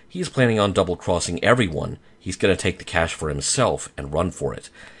guy, he's planning on double-crossing everyone. He's going to take the cash for himself and run for it.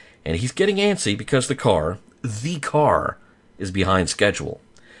 And he's getting antsy because the car, is behind schedule.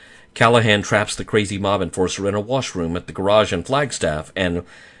 Callahan traps the crazy mob enforcer in a washroom at the garage in Flagstaff, and,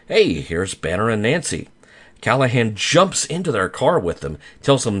 hey, here's Banner and Nancy. Callahan jumps into their car with them,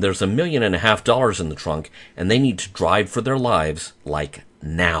 tells them there's $1.5 million in the trunk, and they need to drive for their lives, like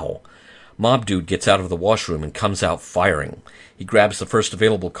now. Mob Dude gets out of the washroom and comes out firing. He grabs the first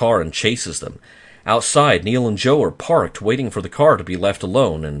available car and chases them. Outside, Neil and Joe are parked, waiting for the car to be left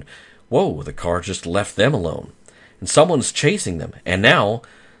alone, and, whoa, the car just left them alone. And someone's chasing them, and now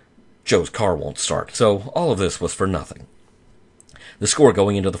Joe's car won't start, so all of this was for nothing. The score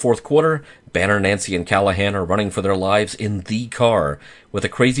going into the fourth quarter, Banner, Nancy, and Callahan are running for their lives in the car, with a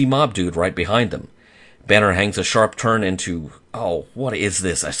crazy mob dude right behind them. Banner hangs a sharp turn into, what is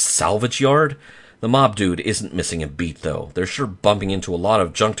this, a salvage yard? The mob dude isn't missing a beat, though. They're sure bumping into a lot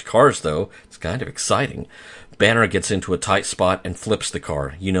of junked cars, though. It's kind of exciting. Banner gets into a tight spot and flips the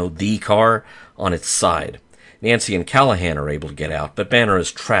car, the car, on its side. Nancy and Callahan are able to get out, but Banner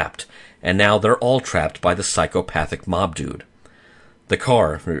is trapped, and now they're all trapped by the psychopathic mob dude. The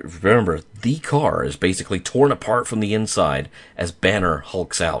car, remember, the car is basically torn apart from the inside as Banner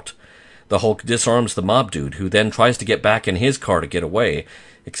hulks out. The Hulk disarms the mob dude, who then tries to get back in his car to get away,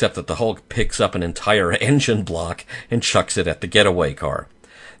 except that the Hulk picks up an entire engine block and chucks it at the getaway car.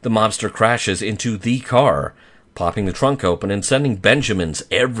 The mobster crashes into the car, popping the trunk open and sending Benjamins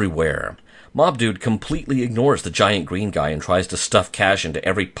everywhere. Mob Dude completely ignores the giant green guy and tries to stuff cash into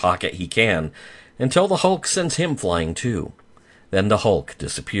every pocket he can, until the Hulk sends him flying too. Then the Hulk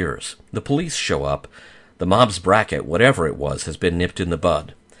disappears. The police show up. The mob's bracket, whatever it was, has been nipped in the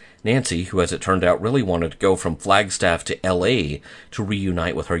bud. Nancy, who as it turned out really wanted to go from Flagstaff to L.A. to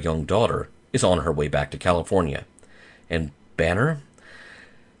reunite with her young daughter, is on her way back to California. And Banner?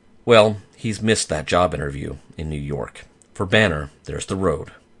 Well, he's missed that job interview in New York. For Banner, there's the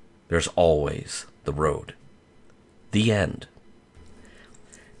road. There's always the road. The end.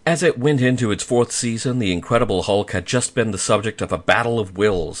 As it went into its fourth season, The Incredible Hulk had just been the subject of a battle of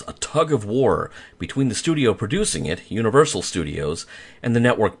wills, a tug of war, between the studio producing it, Universal Studios, and the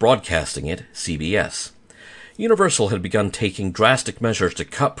network broadcasting it, CBS. Universal had begun taking drastic measures to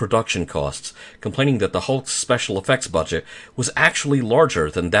cut production costs, complaining that the Hulk's special effects budget was actually larger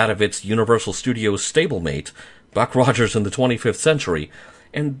than that of its Universal Studios stablemate, Buck Rogers in the 25th Century,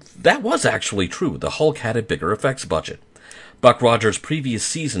 and that was actually true. The Hulk had a bigger effects budget. Buck Rogers' previous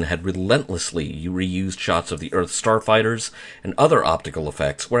season had relentlessly reused shots of the Earth's starfighters and other optical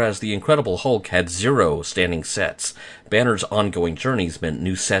effects, whereas The Incredible Hulk had 0 standing sets. Banner's ongoing journeys meant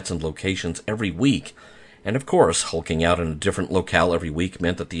new sets and locations every week, and of course, hulking out in a different locale every week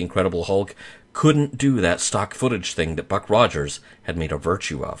meant that The Incredible Hulk couldn't do that stock footage thing that Buck Rogers had made a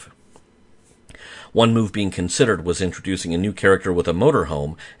virtue of. One move being considered was introducing a new character with a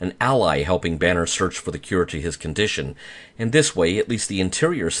motorhome, an ally helping Banner search for the cure to his condition, and this way at least the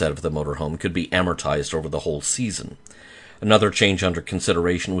interior set of the motorhome could be amortized over the whole season. Another change under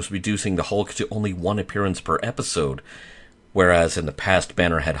consideration was reducing the Hulk to only 1 appearance per episode, whereas in the past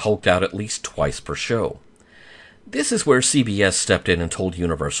Banner had hulked out at least twice per show. This is where CBS stepped in and told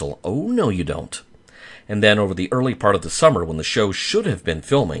Universal, "Oh, no you don't." And then over the early part of the summer, when the show should have been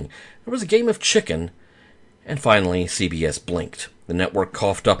filming, there was a game of chicken, and finally CBS blinked. The network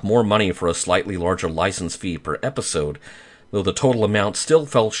coughed up more money for a slightly larger license fee per episode, though the total amount still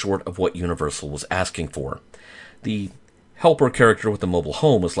fell short of what Universal was asking for. The helper character with the mobile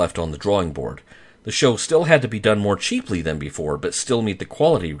home was left on the drawing board. The show still had to be done more cheaply than before, but still meet the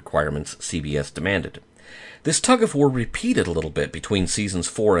quality requirements CBS demanded. This tug-of-war repeated a little bit between seasons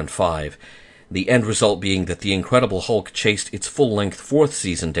 4 and 5. the end result being that The Incredible Hulk chased its full-length 4th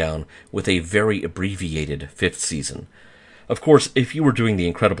season down with a very abbreviated 5th season. Of course, if you were doing The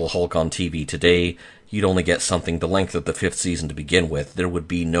Incredible Hulk on TV today, you'd only get something the length of the 5th season to begin with. There would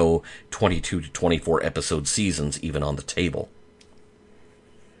be no 22 to 24 episode seasons even on the table.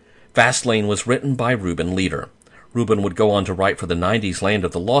 Fastlane was written by Ruben Leader. Ruben would go on to write for the 90s Land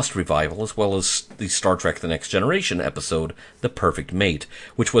of the Lost revival, as well as the Star Trek The Next Generation episode, The Perfect Mate,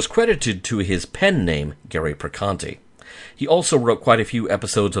 which was credited to his pen name, Gary Perconti. He also wrote quite a few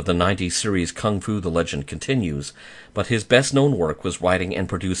episodes of the 90s series Kung Fu The Legend Continues, but his best-known work was writing and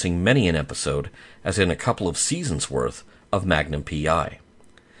producing many an episode, as in a couple of seasons' worth, of Magnum P.I.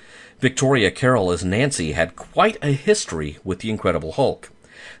 Victoria Carroll as Nancy had quite a history with The Incredible Hulk.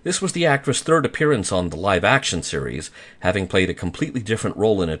 This was the actress' 3rd appearance on the live-action series, having played a completely different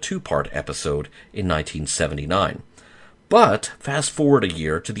role in a 2-part episode in 1979. But, fast forward a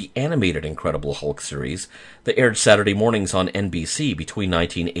year to the animated Incredible Hulk series that aired Saturday mornings on NBC between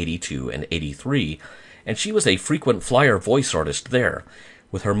 1982 and 83, and she was a frequent flyer voice artist there,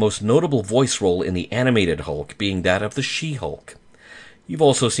 with her most notable voice role in the animated Hulk being that of the She-Hulk. You've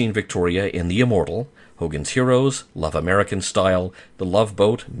also seen Victoria in The Immortal, Hogan's Heroes, Love American Style, The Love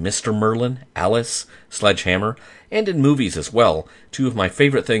Boat, Mr. Merlin, Alice, Sledgehammer, and in movies as well. 2 of my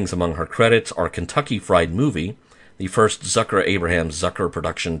favorite things among her credits are Kentucky Fried Movie, the first Zucker-Abrahams Zucker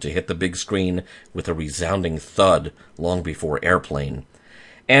production to hit the big screen with a resounding thud long before Airplane,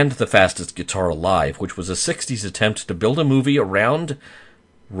 and The Fastest Guitar Alive, which was a 60s attempt to build a movie around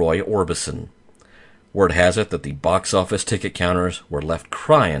Roy Orbison. Word has it that the box office ticket counters were left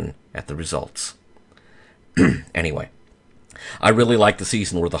crying at the results. Anyway, I really like the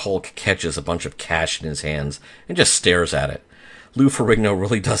season where the Hulk catches a bunch of cash in his hands and just stares at it. Lou Ferrigno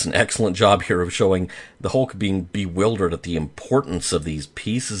really does an excellent job here of showing the Hulk being bewildered at the importance of these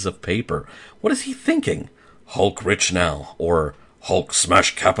pieces of paper. What is he thinking? Hulk rich now, or Hulk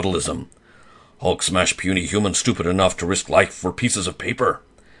smash capitalism. Hulk smash puny human stupid enough to risk life for pieces of paper.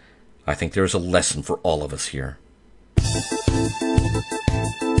 I think there's a lesson for all of us here.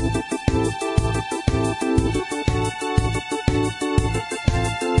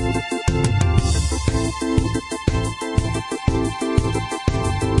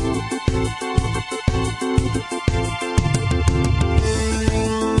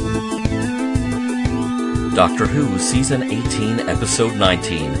 Doctor Who Season 18, Episode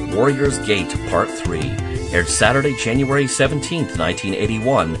 19, Warrior's Gate, Part 3, aired Saturday, January 17th,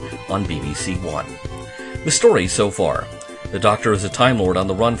 1981, on BBC One. The story so far. The Doctor is a Time Lord on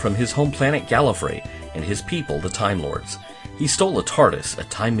the run from his home planet Gallifrey, and his people, the Time Lords. He stole a TARDIS, a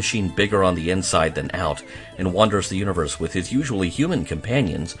time machine bigger on the inside than out, and wanders the universe with his usually human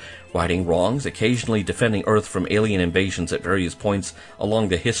companions, righting wrongs, occasionally defending Earth from alien invasions at various points along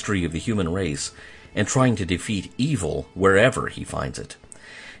the history of the human race, and trying to defeat evil wherever he finds it.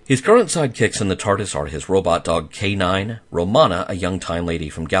 His current sidekicks in the TARDIS are his robot dog K9, Romana, a young time lady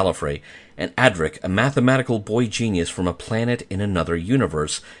from Gallifrey, and Adric, a mathematical boy genius from a planet in another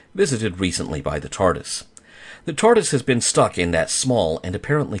universe, visited recently by the TARDIS. The TARDIS has been stuck in that small and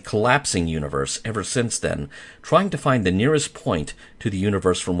apparently collapsing universe ever since then, trying to find the nearest point to the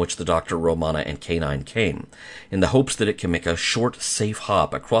universe from which the Doctor, Romana, and K9 came, in the hopes that it can make a short, safe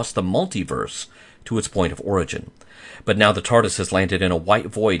hop across the multiverse to its point of origin. But now the TARDIS has landed in a white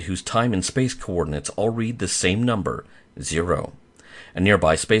void whose time and space coordinates all read the same number, 0. A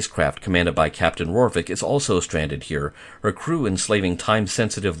nearby spacecraft commanded by Captain Rorvik is also stranded here, her crew enslaving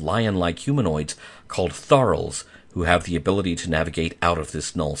time-sensitive lion-like humanoids called Tharls, who have the ability to navigate out of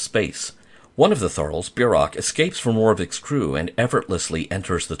this null space. One of the Tharls, Birok, escapes from Rorvik's crew and effortlessly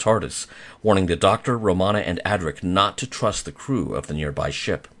enters the TARDIS, warning the Doctor, Romana, and Adric not to trust the crew of the nearby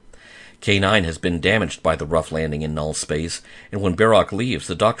ship. K9 has been damaged by the rough landing in null space, and when Birok leaves,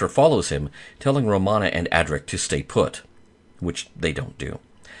 the Doctor follows him, telling Romana and Adric to stay put, which they don't do.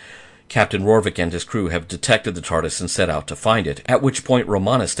 Captain Rorvik and his crew have detected the TARDIS and set out to find it, at which point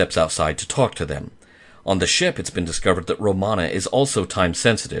Romana steps outside to talk to them. On the ship, it's been discovered that Romana is also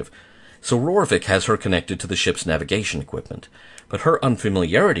time-sensitive, so Rorvik has her connected to the ship's navigation equipment. But her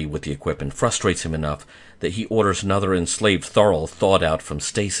unfamiliarity with the equipment frustrates him enough that he orders another enslaved Tharl thawed out from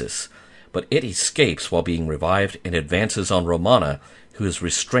stasis. But it escapes while being revived and advances on Romana, who is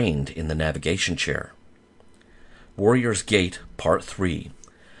restrained in the navigation chair. Warrior's Gate, Part 3.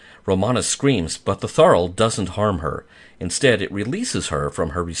 Romana screams, but the Tharl doesn't harm her. Instead, it releases her from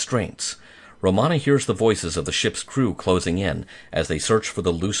her restraints. Romana hears the voices of the ship's crew closing in as they search for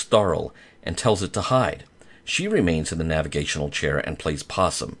the loose Tharl, and tells it to hide. She remains in the navigational chair and plays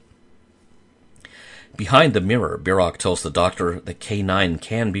possum. Behind the mirror, Biroq tells the Doctor that K9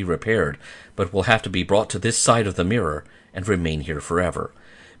 can be repaired, but will have to be brought to this side of the mirror and remain here forever.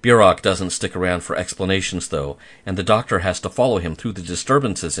 Biroq doesn't stick around for explanations, though, and the Doctor has to follow him through the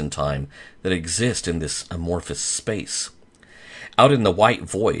disturbances in time that exist in this amorphous space. Out in the white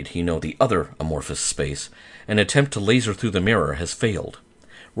void, the other amorphous space, an attempt to laser through the mirror has failed.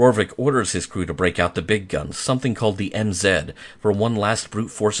 Rorvik orders his crew to break out the big guns, something called the MZ, for one last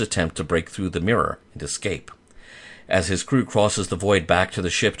brute force attempt to break through the mirror and escape. As his crew crosses the void back to the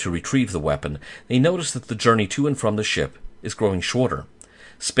ship to retrieve the weapon, they notice that the journey to and from the ship is growing shorter.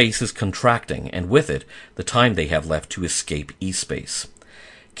 Space is contracting, and with it, the time they have left to escape E-space.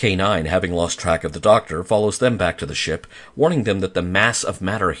 K9, having lost track of the Doctor, follows them back to the ship, warning them that the mass of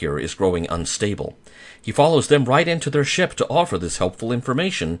matter here is growing unstable. He follows them right into their ship to offer this helpful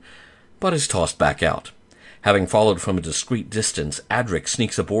information, but is tossed back out. Having followed from a discreet distance, Adric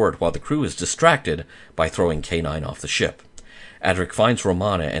sneaks aboard while the crew is distracted by throwing K9 off the ship. Adric finds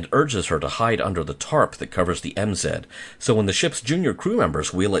Romana and urges her to hide under the tarp that covers the MZ, so when the ship's junior crew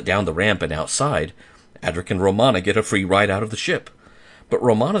members wheel it down the ramp and outside, Adric and Romana get a free ride out of the ship. But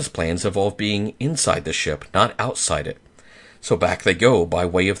Romana's plans involve being inside the ship, not outside it. So back they go by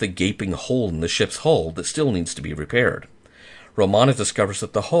way of the gaping hole in the ship's hull that still needs to be repaired. Romana discovers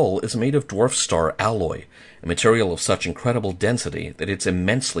that the hull is made of dwarf star alloy, a material of such incredible density that it's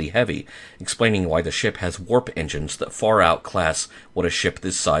immensely heavy, explaining why the ship has warp engines that far outclass what a ship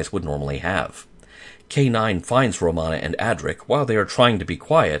this size would normally have. K9 finds Romana and Adric while they are trying to be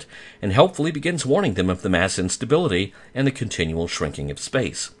quiet, and helpfully begins warning them of the mass instability and the continual shrinking of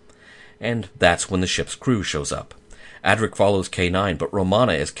space. And that's when the ship's crew shows up. Adric follows K9, but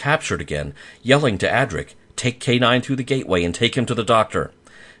Romana is captured again, yelling to Adric, "Take K9 through the gateway and take him to the Doctor."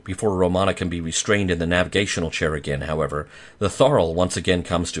 Before Romana can be restrained in the navigational chair again, however, the Thorl once again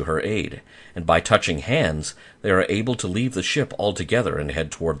comes to her aid, and by touching hands, they are able to leave the ship altogether and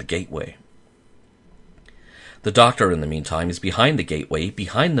head toward the gateway. The Doctor, in the meantime, is behind the gateway,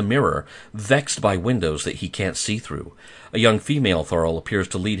 behind the mirror, vexed by windows that he can't see through. A young female Thorl appears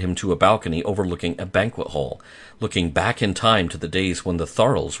to lead him to a balcony overlooking a banquet hall, looking back in time to the days when the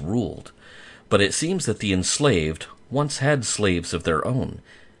Thorls ruled. But it seems that the enslaved once had slaves of their own,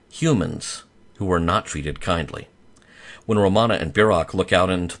 humans who were not treated kindly. When Romana and Biroq look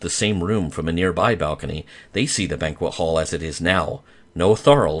out into the same room from a nearby balcony, they see the banquet hall as it is now. No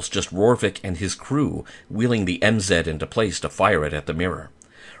Thorls, just Rorvik and his crew, wheeling the MZ into place to fire it at the mirror.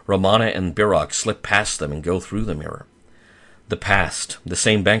 Romana and Biroq slip past them and go through the mirror. The past, the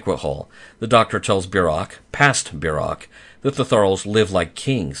same banquet hall. The Doctor tells Biroq, past Biroq, that the Thorls live like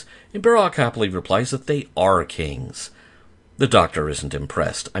kings, and Biroq happily replies that they are kings. The Doctor isn't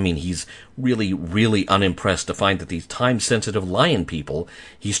impressed. He's really unimpressed to find that these time-sensitive lion people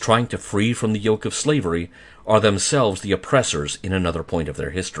he's trying to free from the yoke of slavery are themselves the oppressors in another point of their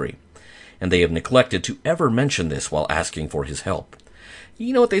history. And they have neglected to ever mention this while asking for his help.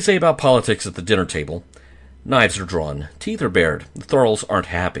 You know what they say about politics at the dinner table? Knives are drawn, teeth are bared, the Thorls aren't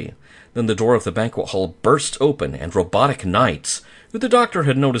happy. Then the door of the banquet hall bursts open, and robotic knights, who the Doctor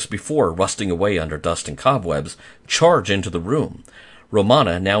had noticed before rusting away under dust and cobwebs, charge into the room.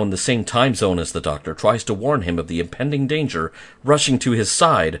 Romana, now in the same time zone as the Doctor, tries to warn him of the impending danger, rushing to his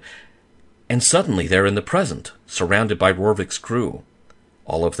side, and suddenly they're in the present, surrounded by Rorvik's crew,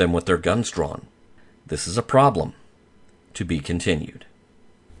 all of them with their guns drawn. This is a problem. To be continued.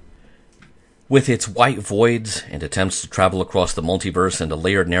 With its white voids and attempts to travel across the multiverse and a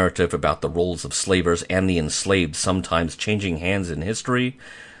layered narrative about the roles of slavers and the enslaved sometimes changing hands in history,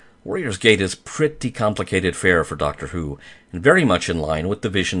 Warrior's Gate is pretty complicated fare for Doctor Who, and very much in line with the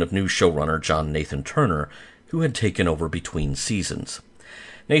vision of new showrunner John Nathan Turner, who had taken over between seasons.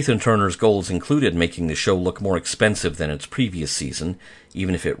 Nathan Turner's goals included making the show look more expensive than its previous season,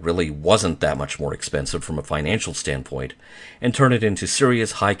 even if it really wasn't that much more expensive from a financial standpoint, and turn it into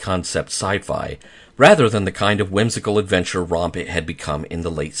serious high-concept sci-fi, rather than the kind of whimsical adventure romp it had become in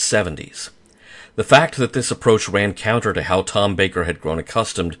the late 70s. The fact that this approach ran counter to how Tom Baker had grown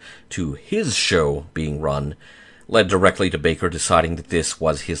accustomed to his show being run led directly to Baker deciding that this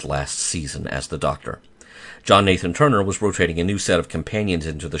was his last season as the Doctor. John Nathan Turner was rotating a new set of companions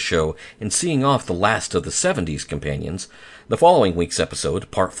into the show and seeing off the last of the 70s companions. The following week's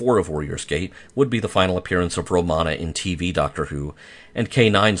episode, Part 4 of Warrior's Gate, would be the final appearance of Romana in TV Doctor Who, and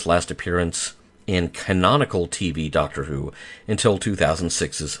K9's last appearance in canonical TV Doctor Who until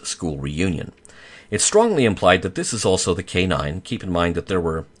 2006's school reunion. It's strongly implied that this is also the K9, keep in mind that there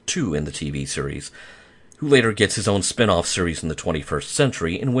were 2 in the TV series, who later gets his own spin-off series in the 21st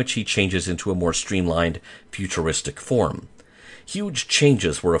century in which he changes into a more streamlined, futuristic form. huge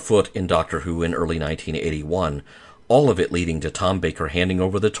changes were afoot in Doctor Who in early 1981, all of it leading to Tom Baker handing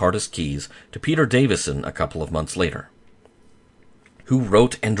over the TARDIS keys to Peter Davison a couple of months later. Who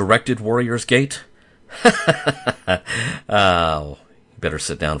wrote and directed Warrior's Gate? Oh, better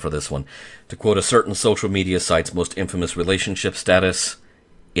sit down for this one. To quote a certain social media site's most infamous relationship status,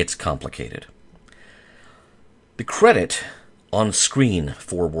 it's complicated. The credit on screen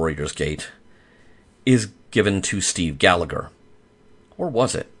for Warrior's Gate is given to Steve Gallagher. Or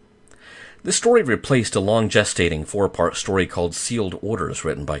was it? This story replaced a long-gestating 4-part story called Sealed Orders,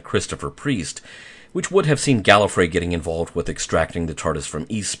 written by Christopher Priest, which would have seen Gallifrey getting involved with extracting the TARDIS from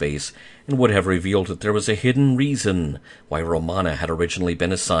E-Space, and would have revealed that there was a hidden reason why Romana had originally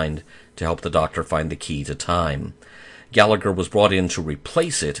been assigned to help the Doctor find the key to time. Gallagher was brought in to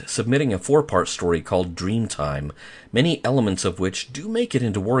replace it, submitting a 4-part story called Dreamtime, many elements of which do make it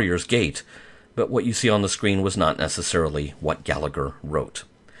into Warrior's Gate, but what you see on the screen was not necessarily what Gallagher wrote.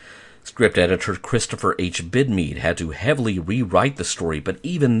 Script editor Christopher H. Bidmead had to heavily rewrite the story, but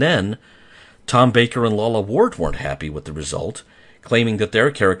even then, Tom Baker and Lalla Ward weren't happy with the result, claiming that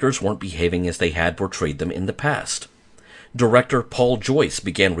their characters weren't behaving as they had portrayed them in the past. Director Paul Joyce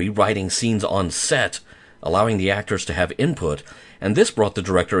began rewriting scenes on set, allowing the actors to have input, and this brought the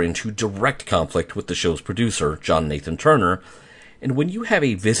director into direct conflict with the show's producer, John Nathan Turner. And when you have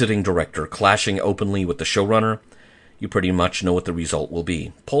a visiting director clashing openly with the showrunner, you pretty much know what the result will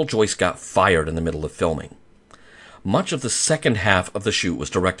be. Paul Joyce got fired in the middle of filming. Much of the second half of the shoot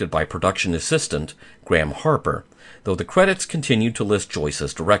was directed by production assistant Graham Harper, though the credits continued to list Joyce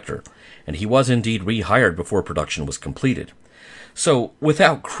as director, and he was indeed rehired before production was completed. So,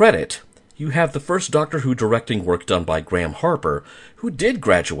 without credit, you have the first Doctor Who directing work done by Graham Harper, who did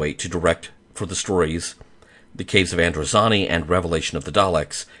graduate to direct for the stories The Caves of Androzani and Revelation of the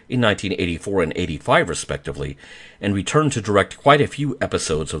Daleks in 1984 and 85 respectively, and returned to direct quite a few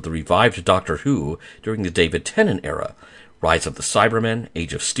episodes of the revived Doctor Who during the David Tennant era: Rise of the Cybermen,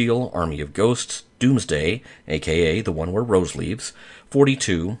 Age of Steel, Army of Ghosts, Doomsday, aka the one where Rose leaves,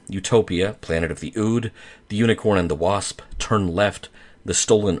 42, Utopia, Planet of the Ood, The Unicorn and the Wasp, Turn Left, The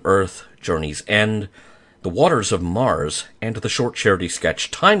Stolen Earth, Journey's End, The Waters of Mars, and the short charity sketch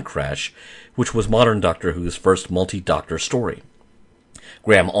Time Crash, which was modern Doctor Who's first multi-Doctor story.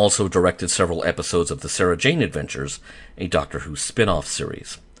 Graham also directed several episodes of the Sarah Jane Adventures, a Doctor Who spin-off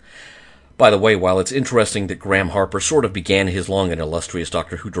series. By the way, while it's interesting that Graham Harper sort of began his long and illustrious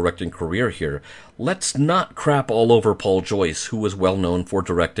Doctor Who directing career here, let's not crap all over Paul Joyce, who was well known for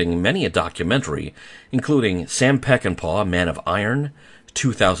directing many a documentary, including Sam Peckinpah, Man of Iron,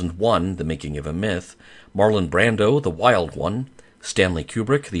 2001, The Making of a Myth, Marlon Brando, The Wild One, Stanley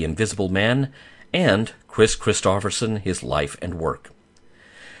Kubrick, The Invisible Man, and Chris Christopherson, His Life and Work.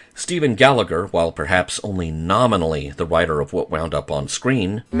 Stephen Gallagher, while perhaps only nominally the writer of what wound up on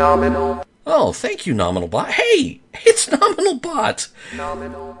screen... Nominal. Oh, thank you, Nominal Bot. Hey, it's Nominal Bot!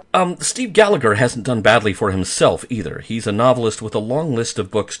 Nominal. Steve Gallagher hasn't done badly for himself either. He's a novelist with a long list of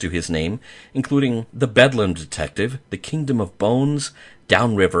books to his name, including The Bedlam Detective, The Kingdom of Bones,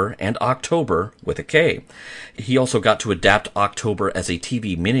 Downriver, and October, with a K. He also got to adapt October as a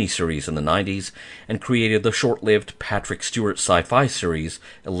TV miniseries in the 90s, and created the short-lived Patrick Stewart sci-fi series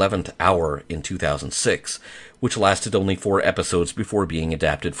 11th Hour in 2006, which lasted only 4 episodes before being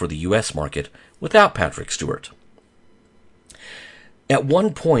adapted for the US market without Patrick Stewart. At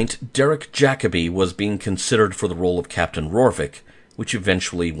one point, Derek Jacobi was being considered for the role of Captain Rorvik, which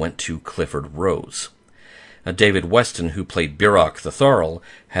eventually went to Clifford Rose. David Weston, who played Birok the Tharl,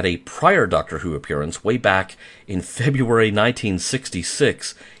 had a prior Doctor Who appearance way back in February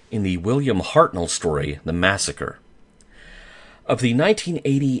 1966 in the William Hartnell story, The Massacre. Of the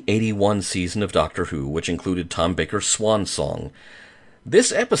 1980-81 season of Doctor Who, which included Tom Baker's Swan Song,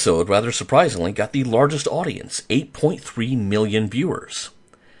 this episode, rather surprisingly, got the largest audience, 8.3 million viewers.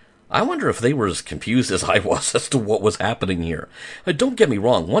 I wonder if they were as confused as I was as to what was happening here. Don't get me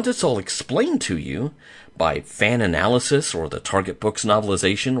wrong, once it's all explained to you, by fan analysis or the Target Books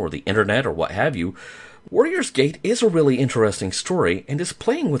novelization or the internet or what have you, Warrior's Gate is a really interesting story and is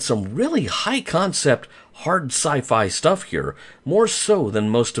playing with some really high-concept, hard sci-fi stuff here, more so than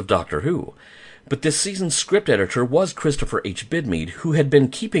most of Doctor Who. But this season's script editor was Christopher H. Bidmead, who had been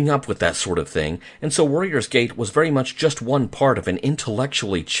keeping up with that sort of thing, and so Warrior's Gate was very much just one part of an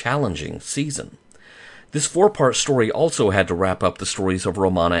intellectually challenging season. This 4-part story also had to wrap up the stories of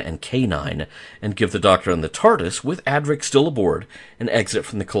Romana and K9, and give the Doctor and the TARDIS, with Adric still aboard, an exit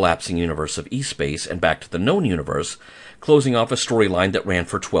from the collapsing universe of E-Space and back to the known universe, closing off a storyline that ran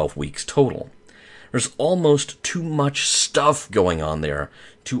for 12 weeks total. There's almost too much stuff going on there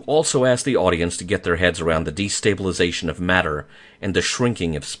to also ask the audience to get their heads around the destabilization of matter and the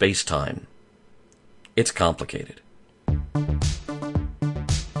shrinking of space-time. It's complicated.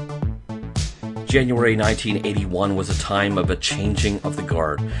 January 1981 was a time of a changing of the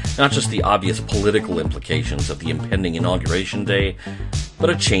guard, not just the obvious political implications of the impending Inauguration Day, but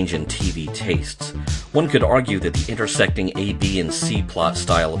a change in TV tastes. One could argue that the intersecting A, B, and C plot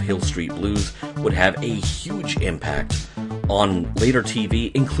style of Hill Street Blues would have a huge impact on later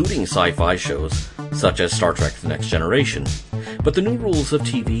TV, including sci-fi shows such as Star Trek The Next Generation. But the new rules of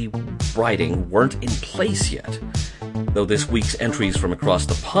TV writing weren't in place yet, though this week's entries from across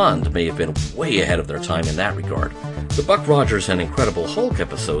the pond may have been way ahead of their time in that regard. The Buck Rogers and Incredible Hulk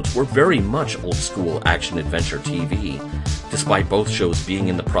episodes were very much old-school action-adventure TV, despite both shows being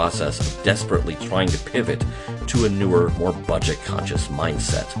in the process of desperately trying to pivot to a newer, more budget-conscious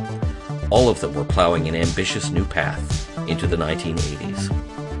mindset. All of them were plowing an ambitious new path into the 1980s.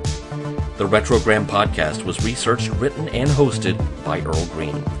 The Retrogram podcast was researched, written, and hosted by Earl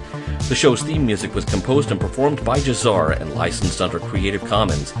Green. The show's theme music was composed and performed by Jazar and licensed under Creative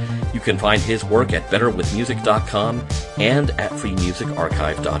Commons. You can find his work at betterwithmusic.com and at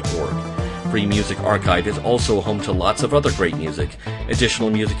freemusicarchive.org. Free Music Archive is also home to lots of other great music. Additional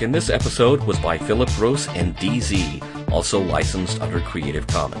music in this episode was by Philip Gross and DZ, also licensed under Creative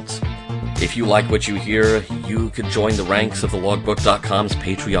Commons. If you like what you hear, you can join the ranks of the Logbook.com's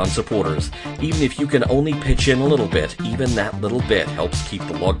Patreon supporters. Even if you can only pitch in a little bit, even that little bit helps keep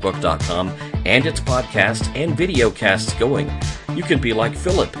the Logbook.com and its podcasts and videocasts going. You can be like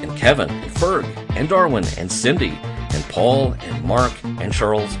Philip and Kevin and Ferg and Darwin and Cindy and Paul and Mark and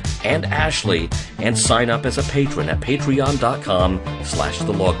Charles and Ashley and sign up as a patron at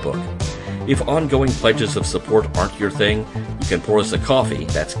patreon.com/thelogbook. If ongoing pledges of support aren't your thing, you can pour us a coffee.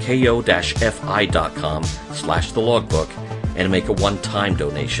 That's ko-fi.com/thelogbook and make a one-time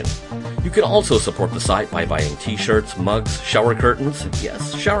donation. You can also support the site by buying t-shirts, mugs, shower curtains,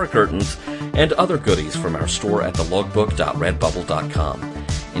 yes, shower curtains, and other goodies from our store at thelogbook.redbubble.com.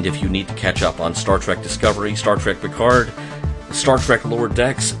 And if you need to catch up on Star Trek Discovery, Star Trek Picard, Star Trek Lower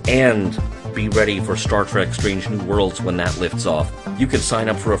Decks, and be ready for Star Trek Strange New Worlds when that lifts off, you can sign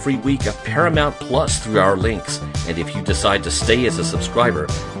up for a free week of Paramount Plus through our links. And if you decide to stay as a subscriber,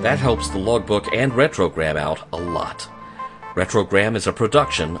 that helps the Logbook and Retrogram out a lot. Retrogram is a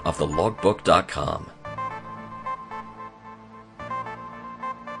production of thelogbook.com.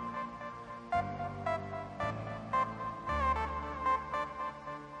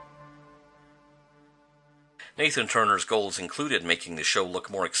 Nathan Turner's goals included making the show look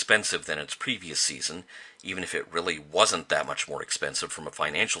more expensive than its previous season, even if it really wasn't that much more expensive from a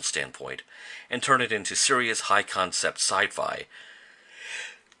financial standpoint, and turn it into serious high-concept sci-fi,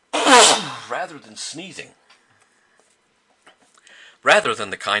 rather than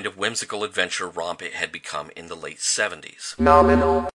the kind of whimsical adventure romp it had become in the late 70s. Nominal.